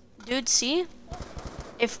 Dude, see?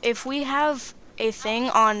 If we have a thing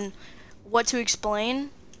on what to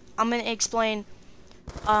explain, I'm gonna explain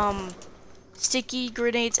sticky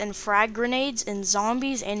grenades and frag grenades in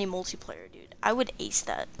zombies and in multiplayer, dude. I would ace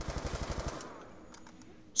that.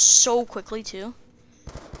 So quickly too.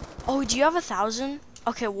 Oh, do you have 1,000?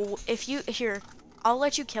 Okay, well, if you, here, I'll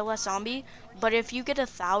let you kill a zombie, but if you get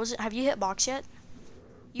 1,000, have you hit box yet?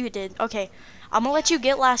 You did, okay. I'm gonna let you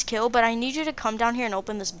get last kill, but I need you to come down here and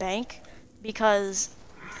open this bank, because,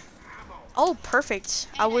 oh, perfect.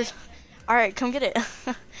 Alright, come get it.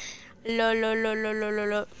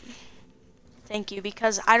 Lo. Thank you,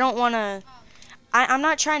 because I don't wanna, I'm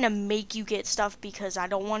not trying to make you get stuff because I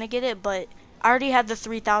don't wanna get it, but I already had the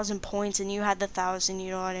 3,000 points and you had the 1,000, you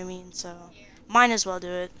know what I mean, so. Might as well do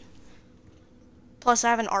it. Plus, I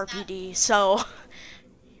have an RPD, so,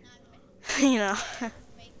 you know.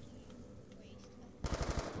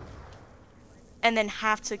 And then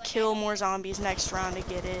have to kill more zombies next round to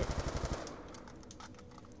get it.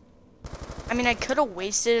 I mean, I could have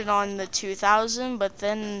wasted it on the 2,000, but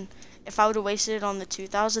then if I would have wasted it on the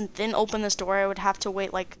 2,000, then open this door, I would have to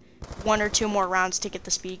wait like 1 or 2 more rounds to get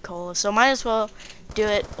the speed cola. So might as well do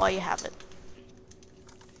it while you have it.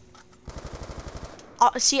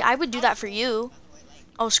 See, I would do that for you.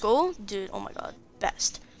 Oh, school? Dude, oh my god.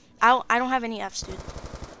 Best. I don't have any Fs, dude.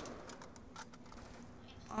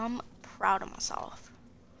 I'm proud of myself.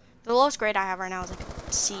 The lowest grade I have right now is like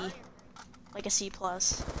a C. Like a C+.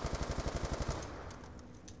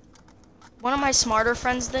 One of my smarter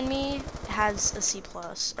friends than me has a C+,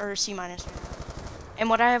 or C-. And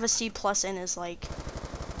what I have a C+ in is like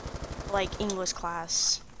English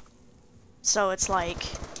class. So it's like,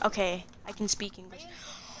 okay, I can speak English.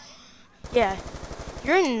 Yeah.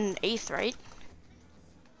 You're in 8th, right?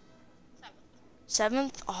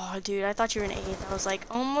 7th? Oh, dude, I thought you were in 8th. I was like,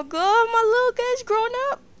 oh my god, my little guy's grown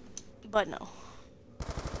up. But no.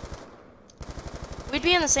 We'd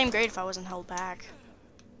be in the same grade if I wasn't held back.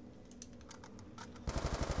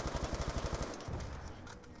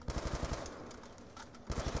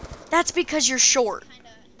 That's because you're short.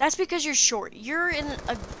 That's because you're short. You're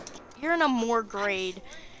you're in a more grade,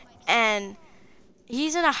 and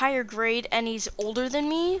he's in a higher grade, and he's older than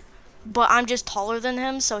me, but I'm just taller than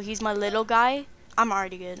him, so he's my little guy. I'm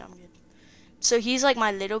already good. I'm good. So he's like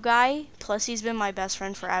my little guy. Plus he's been my best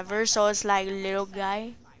friend forever. So it's like little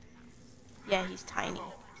guy. Yeah, he's tiny.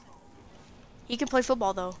 He can play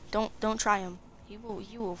football though. Don't try him. He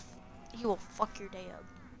will fuck your day up.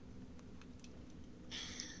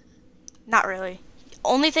 Not really.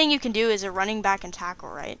 Only thing you can do is a running back and tackle,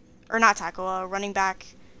 right? Or not tackle, running back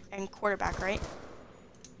and quarterback, right?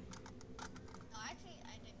 No, actually,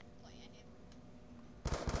 I didn't play any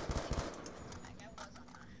of them. Like, I was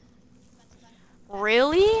on defensive end.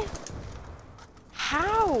 Really?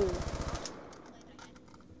 How? Played again.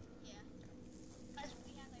 Yeah. Because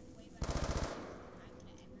we had like way better defense than I would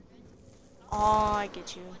have ever been. Oh, I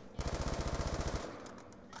get you. This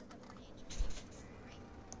is a pretty interesting story,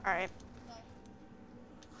 right? Alright. So,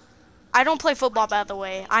 I don't play football, by the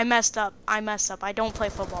way. I messed up. I don't play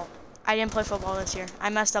football. I didn't play football this year. I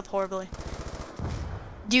messed up horribly.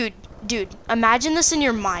 Dude, imagine this in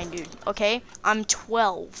your mind, dude, okay? I'm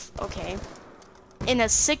 12, okay? In a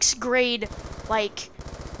 6th grade, like,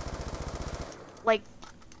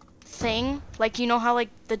 thing. Like, you know how, like,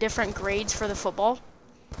 the different grades for the football?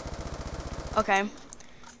 Okay.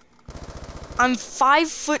 I'm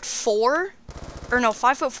 5'4", or no,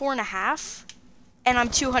 5'4.5", and I'm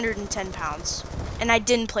 210 pounds, and I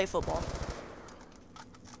didn't play football.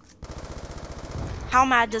 How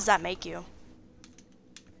mad does that make you?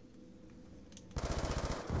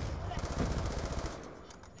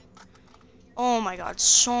 Oh my god,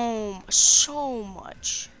 so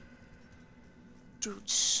much. Dude,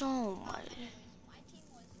 so much. my team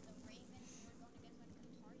was the Ravens. We were going against like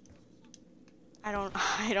the Tar Heels or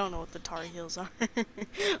something. I don't know what the Tar Heels are.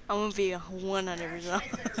 I'm gonna be 100%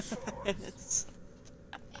 honest.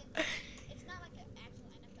 It's not like an actual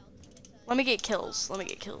NFL team. It's a, Let me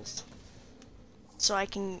get kills. So I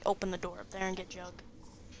can open the door up there and get Jug.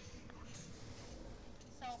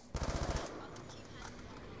 so the other team had the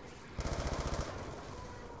ball,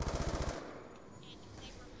 and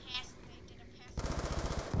they were passed. They did a pass to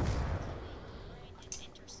Brandon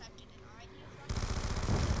intercepted it. All right, he was running.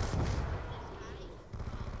 This guy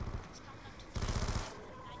was coming up to tackle him,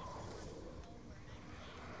 and I just was running over, and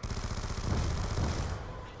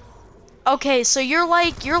I Okay, so you're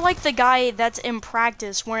like the guy that's in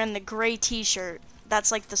practice wearing the gray t-shirt.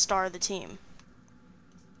 That's like the star of the team.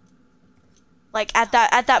 Like at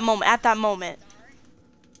that moment.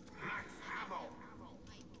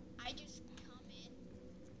 I just come in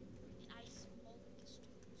and I smoked this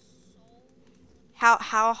dude so.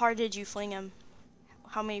 How hard did you fling him?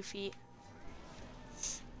 How many feet?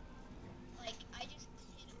 Like, I just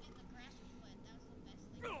hit him in the grass, but that was the best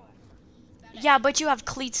thing about it. Yeah, but you have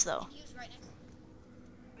cleats though. He was right next to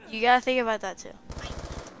me. You gotta think about that too. I hit him,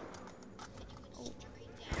 and he went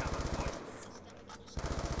straight down. Instead of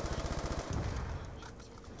just sliding into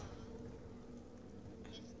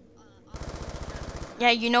his Yeah,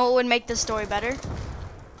 you know what would make this story better?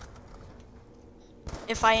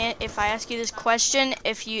 If I ask you this question,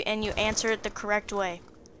 if you answer it the correct way.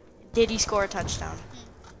 Did he score a touchdown?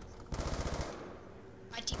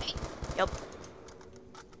 my teammate. Yep.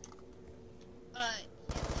 Yeah,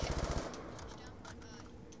 they had touchdown,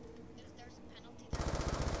 but there's a penalty there.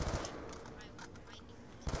 My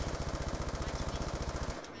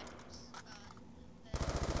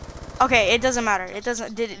teammate, Okay, it doesn't matter. It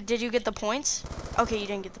doesn't. Did you get the points? Okay, you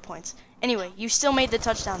didn't get the points. Anyway, you still made the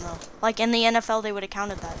touchdown though. Like in the NFL, they would have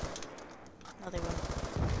counted that. No, they wouldn't.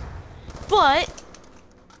 But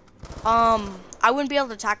I wouldn't be able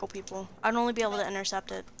to tackle people. I'd only be able to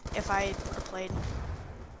intercept it if I would have played.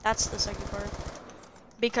 That's the second part.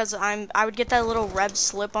 Because I would get that little red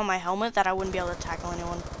slip on my helmet that I wouldn't be able to tackle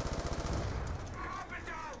anyone.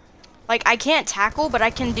 Like, I can't tackle, but I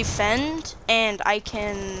can defend, and I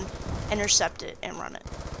can intercept it and run it.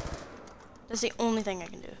 That's the only thing I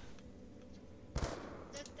can do.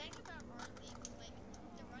 the thing about our league was like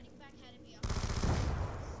the running back had to be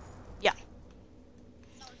 100. Yeah.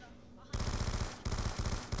 No, it was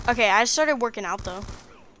 100. Okay, I started working out, though.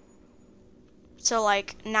 So,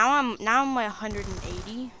 like, now I'm like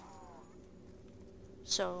 180.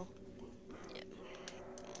 So, yeah.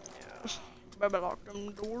 Better lock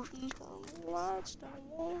them doors and turn the lights down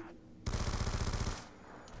on.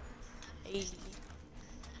 80.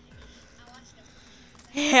 I watched him.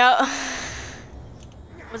 Yeah.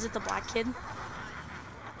 Was it the black kid? Got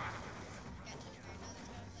touched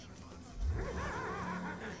by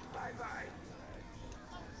another. Bye bye.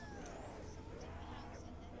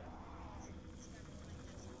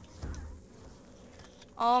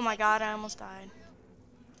 Oh my god, I almost died.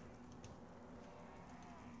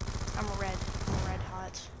 I'm a red. I'm a red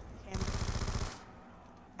hot. Okay.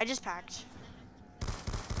 I just packed.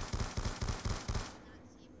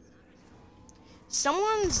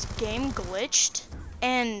 Someone's game glitched,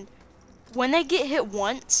 and when they get hit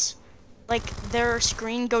once, like their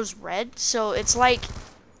screen goes red, so it's like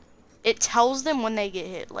it tells them when they get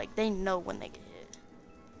hit, like they know when they get hit.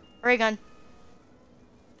 Ray gun.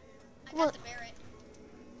 I got the Barrett.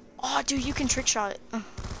 Oh, dude, you can trick shot.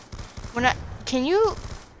 When I can you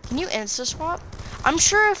insta swap? I'm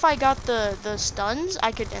sure if I got the stuns,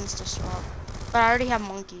 I could insta swap, but I already have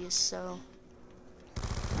monkeys, so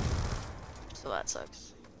that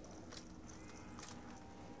sucks.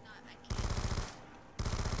 No,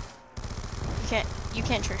 I can't. You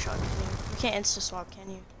can't trick shot, can you? You can't insta swap, can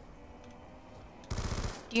you?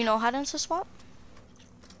 Do you know how to insta swap?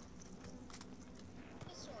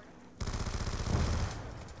 It's sort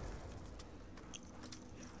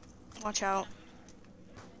of. Watch out.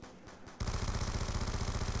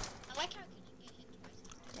 I like how you can get hit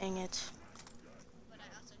twice, Dang it. but I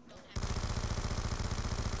also don't have.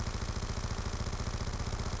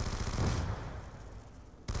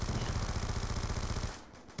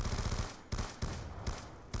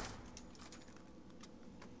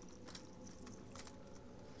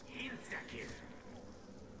 Insta-kill.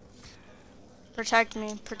 Protect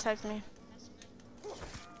me, protect me. I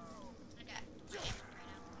got right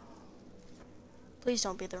now. Please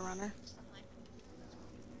don't be the runner. Something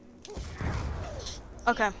like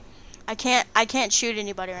Okay. I can't shoot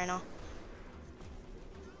anybody right now.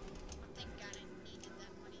 thank God I needed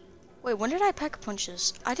that money. Wait, when did I pack-a-punch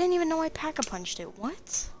this? I didn't even know I pack-a-punched it.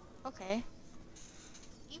 What? Okay.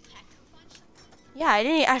 You pack a punch something? Yeah,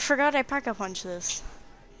 I forgot I pack-a-punched this.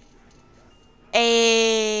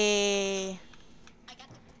 I got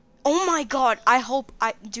the. Oh my god,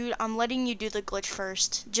 dude, I'm letting you do the glitch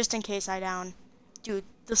first, just in case I down. Dude,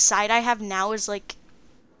 the sight I have now is like,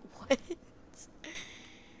 what?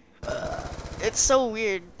 It's so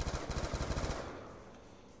weird.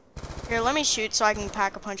 Here, let me shoot so I can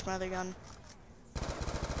pack-a-punch my other gun.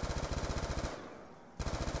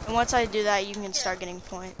 And once I do that, you can start getting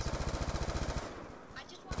points. I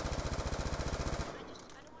just want. I don't want to do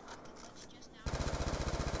the glitch just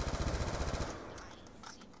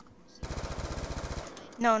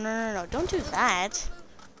now. No, don't do that.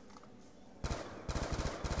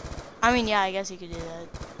 I mean, yeah, I guess you could do that.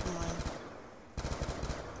 Never mind.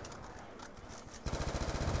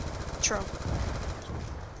 True.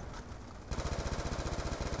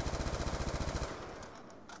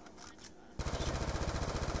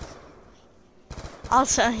 I'll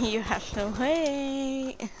tell you, you have to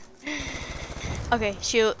wait. Okay,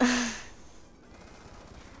 shoot.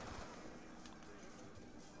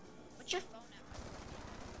 What's your phone at?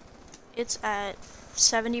 It's at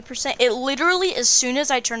 70%. It literally, as soon as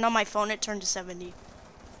I turned on my phone, it turned to 70.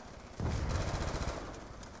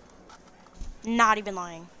 Not even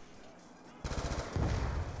lying.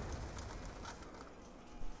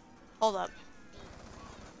 Hold up.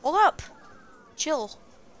 Hold up. Chill.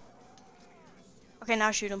 Okay,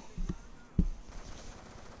 now shoot him.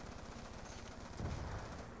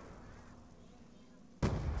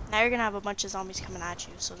 Now you're gonna have a bunch of zombies coming at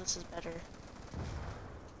you, so this is better.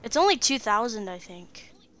 It's only 2,000, I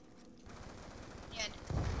think. Yeah.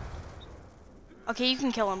 Okay, you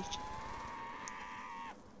can kill him.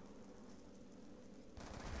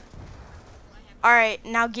 All right,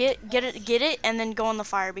 now get it, and then go on the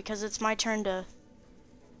fire because it's my turn to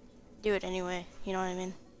do it anyway. You know what I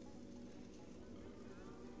mean?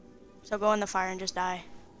 So go in the fire and just die.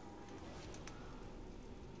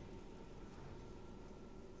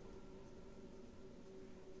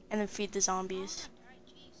 And then feed the zombies. Alright,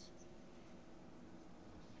 jeez.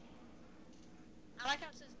 I like how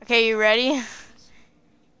it says. Okay, you ready? Yeah,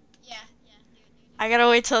 yeah, dude. I gotta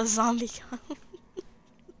wait till a zombie comes.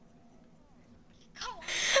 Come on.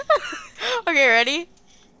 Okay, ready?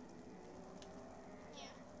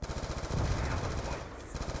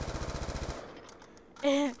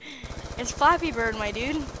 Yeah. It's Flappy Bird, my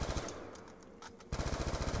dude.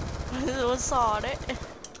 What's on it?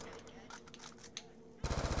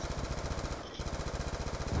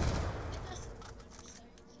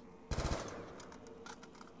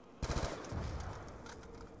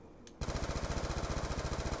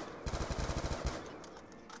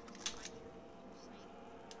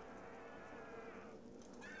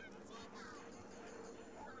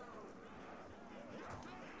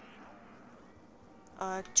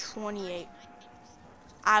 Uh, 28.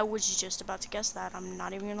 I was just about to guess that. I'm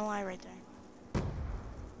not even gonna lie right there.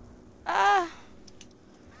 Ah!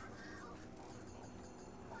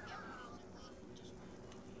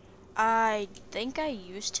 I think I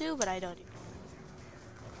used to, but I don't. Do you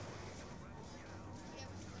have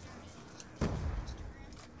Twitter and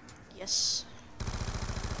Instagram? Yes.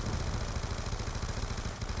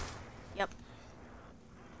 Yep.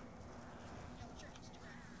 Yeah, what's your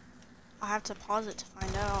Instagram? I'll have to pause it to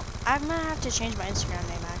find out. I'm gonna have to change my Instagram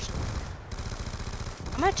name, actually.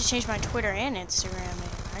 I'm gonna have to change my Twitter and Instagram name,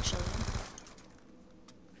 actually.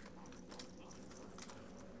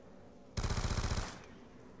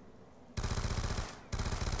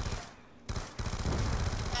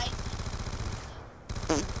 Guys,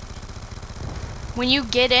 When you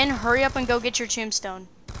get in, hurry up and go get your tombstone.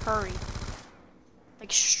 Hurry.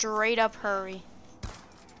 Like, straight up hurry.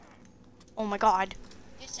 Oh my god.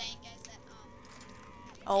 just saying, guys,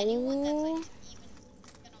 that anyone that's Oh. like even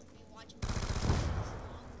gonna be watching this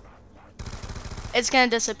long, It's gonna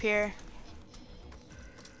disappear.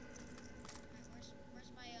 where's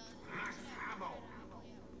my Ammo.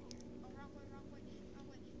 oh yeah, oh wrong way,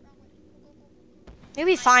 go. You'll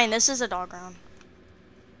be fine. This is a dog round.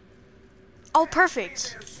 Oh,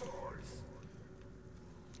 perfect. Their swords.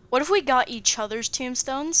 What if we got each other's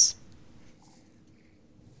tombstones?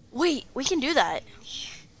 Wait, we can do that.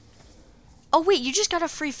 Oh wait, you just got a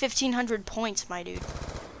free 1,500 points, my dude.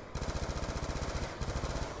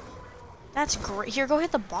 That's great. Here, go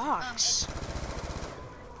hit the box.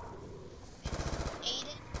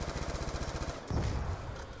 Aiden,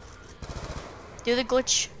 Do the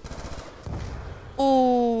glitch.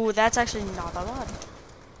 Ooh, that's actually not that bad.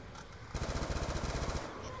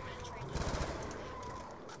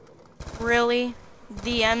 Really?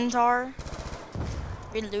 The MTAR?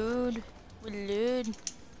 Reload. Reload.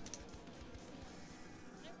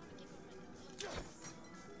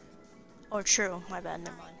 Oh, true. My bad.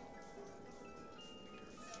 Never mind.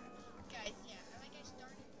 guys, yeah, like I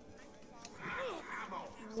started,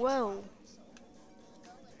 Whoa.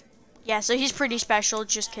 Yeah, so he's pretty special.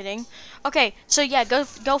 Just kidding. Okay, so yeah, go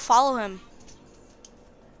follow him.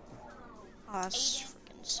 Oh, that's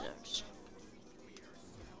freaking sucks.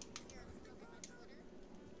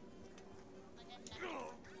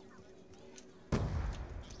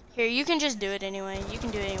 Here, you can just do it anyway. You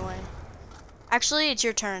can do it anyway. Actually, it's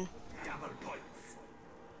your turn. Double points.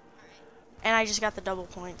 And I just got the double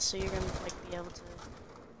points, so you're gonna like be able to.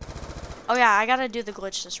 Oh yeah, I gotta do the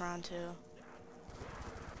glitch this round too.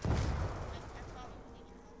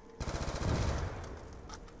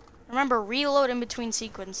 Remember, reload in between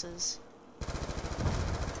sequences.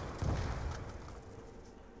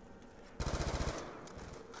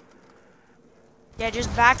 Yeah,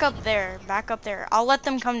 just back up there. Back up there. I'll let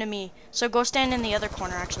them come to me. So go stand in the other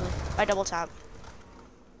corner, actually. By double tap.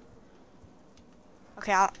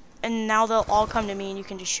 Okay, and now they'll all come to me and you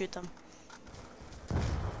can just shoot them.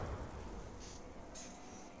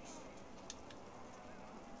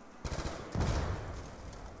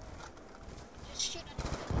 just shoot at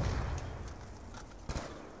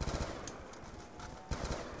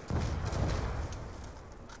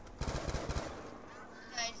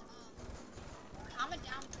guys, comment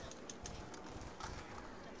down below what your favorite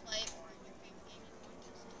game to play or your favorite game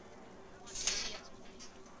you want to see us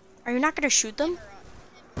play. Are you not gonna shoot them?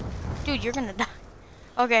 Or, Dude, you're gonna die.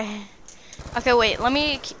 Okay. Okay, wait. Let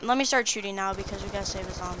me start shooting now because we gotta save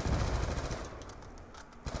a zombie.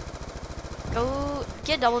 Go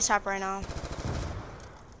get double tap right now.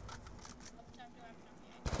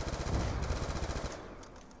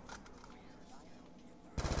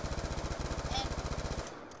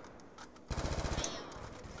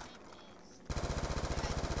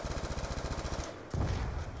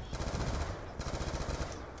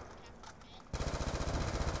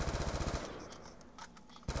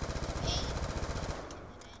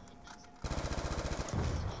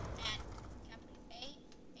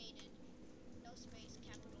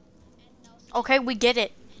 Okay, we get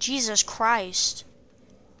it. Jesus Christ.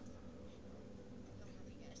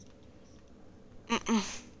 Mm-mm.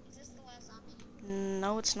 Is this the last zombie?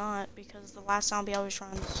 No, it's not, because the last zombie always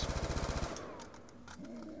runs.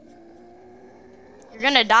 You're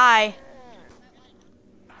gonna die.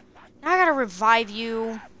 Now I gotta revive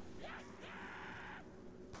you.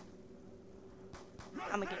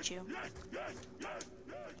 I'm gonna get you.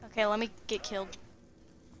 Okay, let me get killed.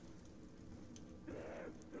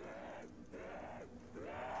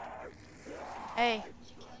 Hey.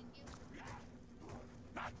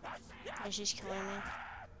 Yeah, she's killing me.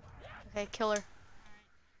 Okay, kill her.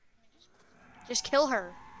 Just kill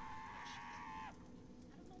her.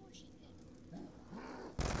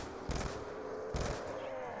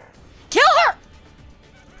 Kill her!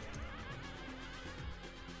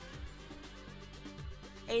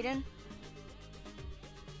 Aiden.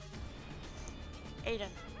 Aiden.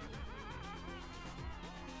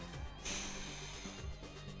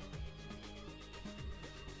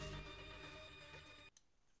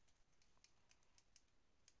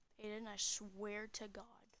 I swear to God.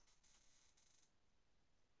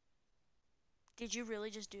 Did you really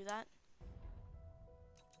just do that?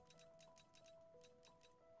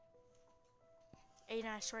 Aiden,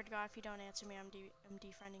 I swear to God, if you don't answer me, I'm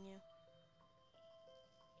defriending you.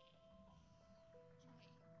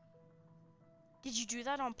 Did you do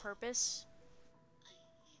that on purpose? No,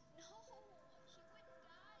 she would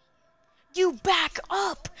die. You back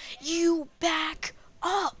up! You back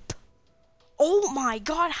up! Oh my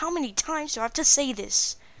God, how many times do I have to say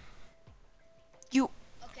this? You...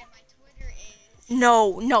 Okay, my Twitter is.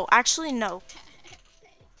 No, actually no.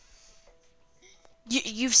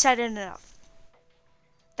 You've said it enough.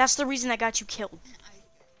 That's the reason I got you killed.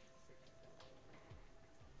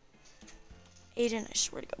 Aiden, I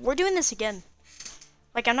swear to God. We're doing this again.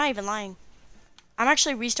 Like, I'm not even lying. I'm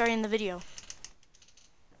actually restarting the video.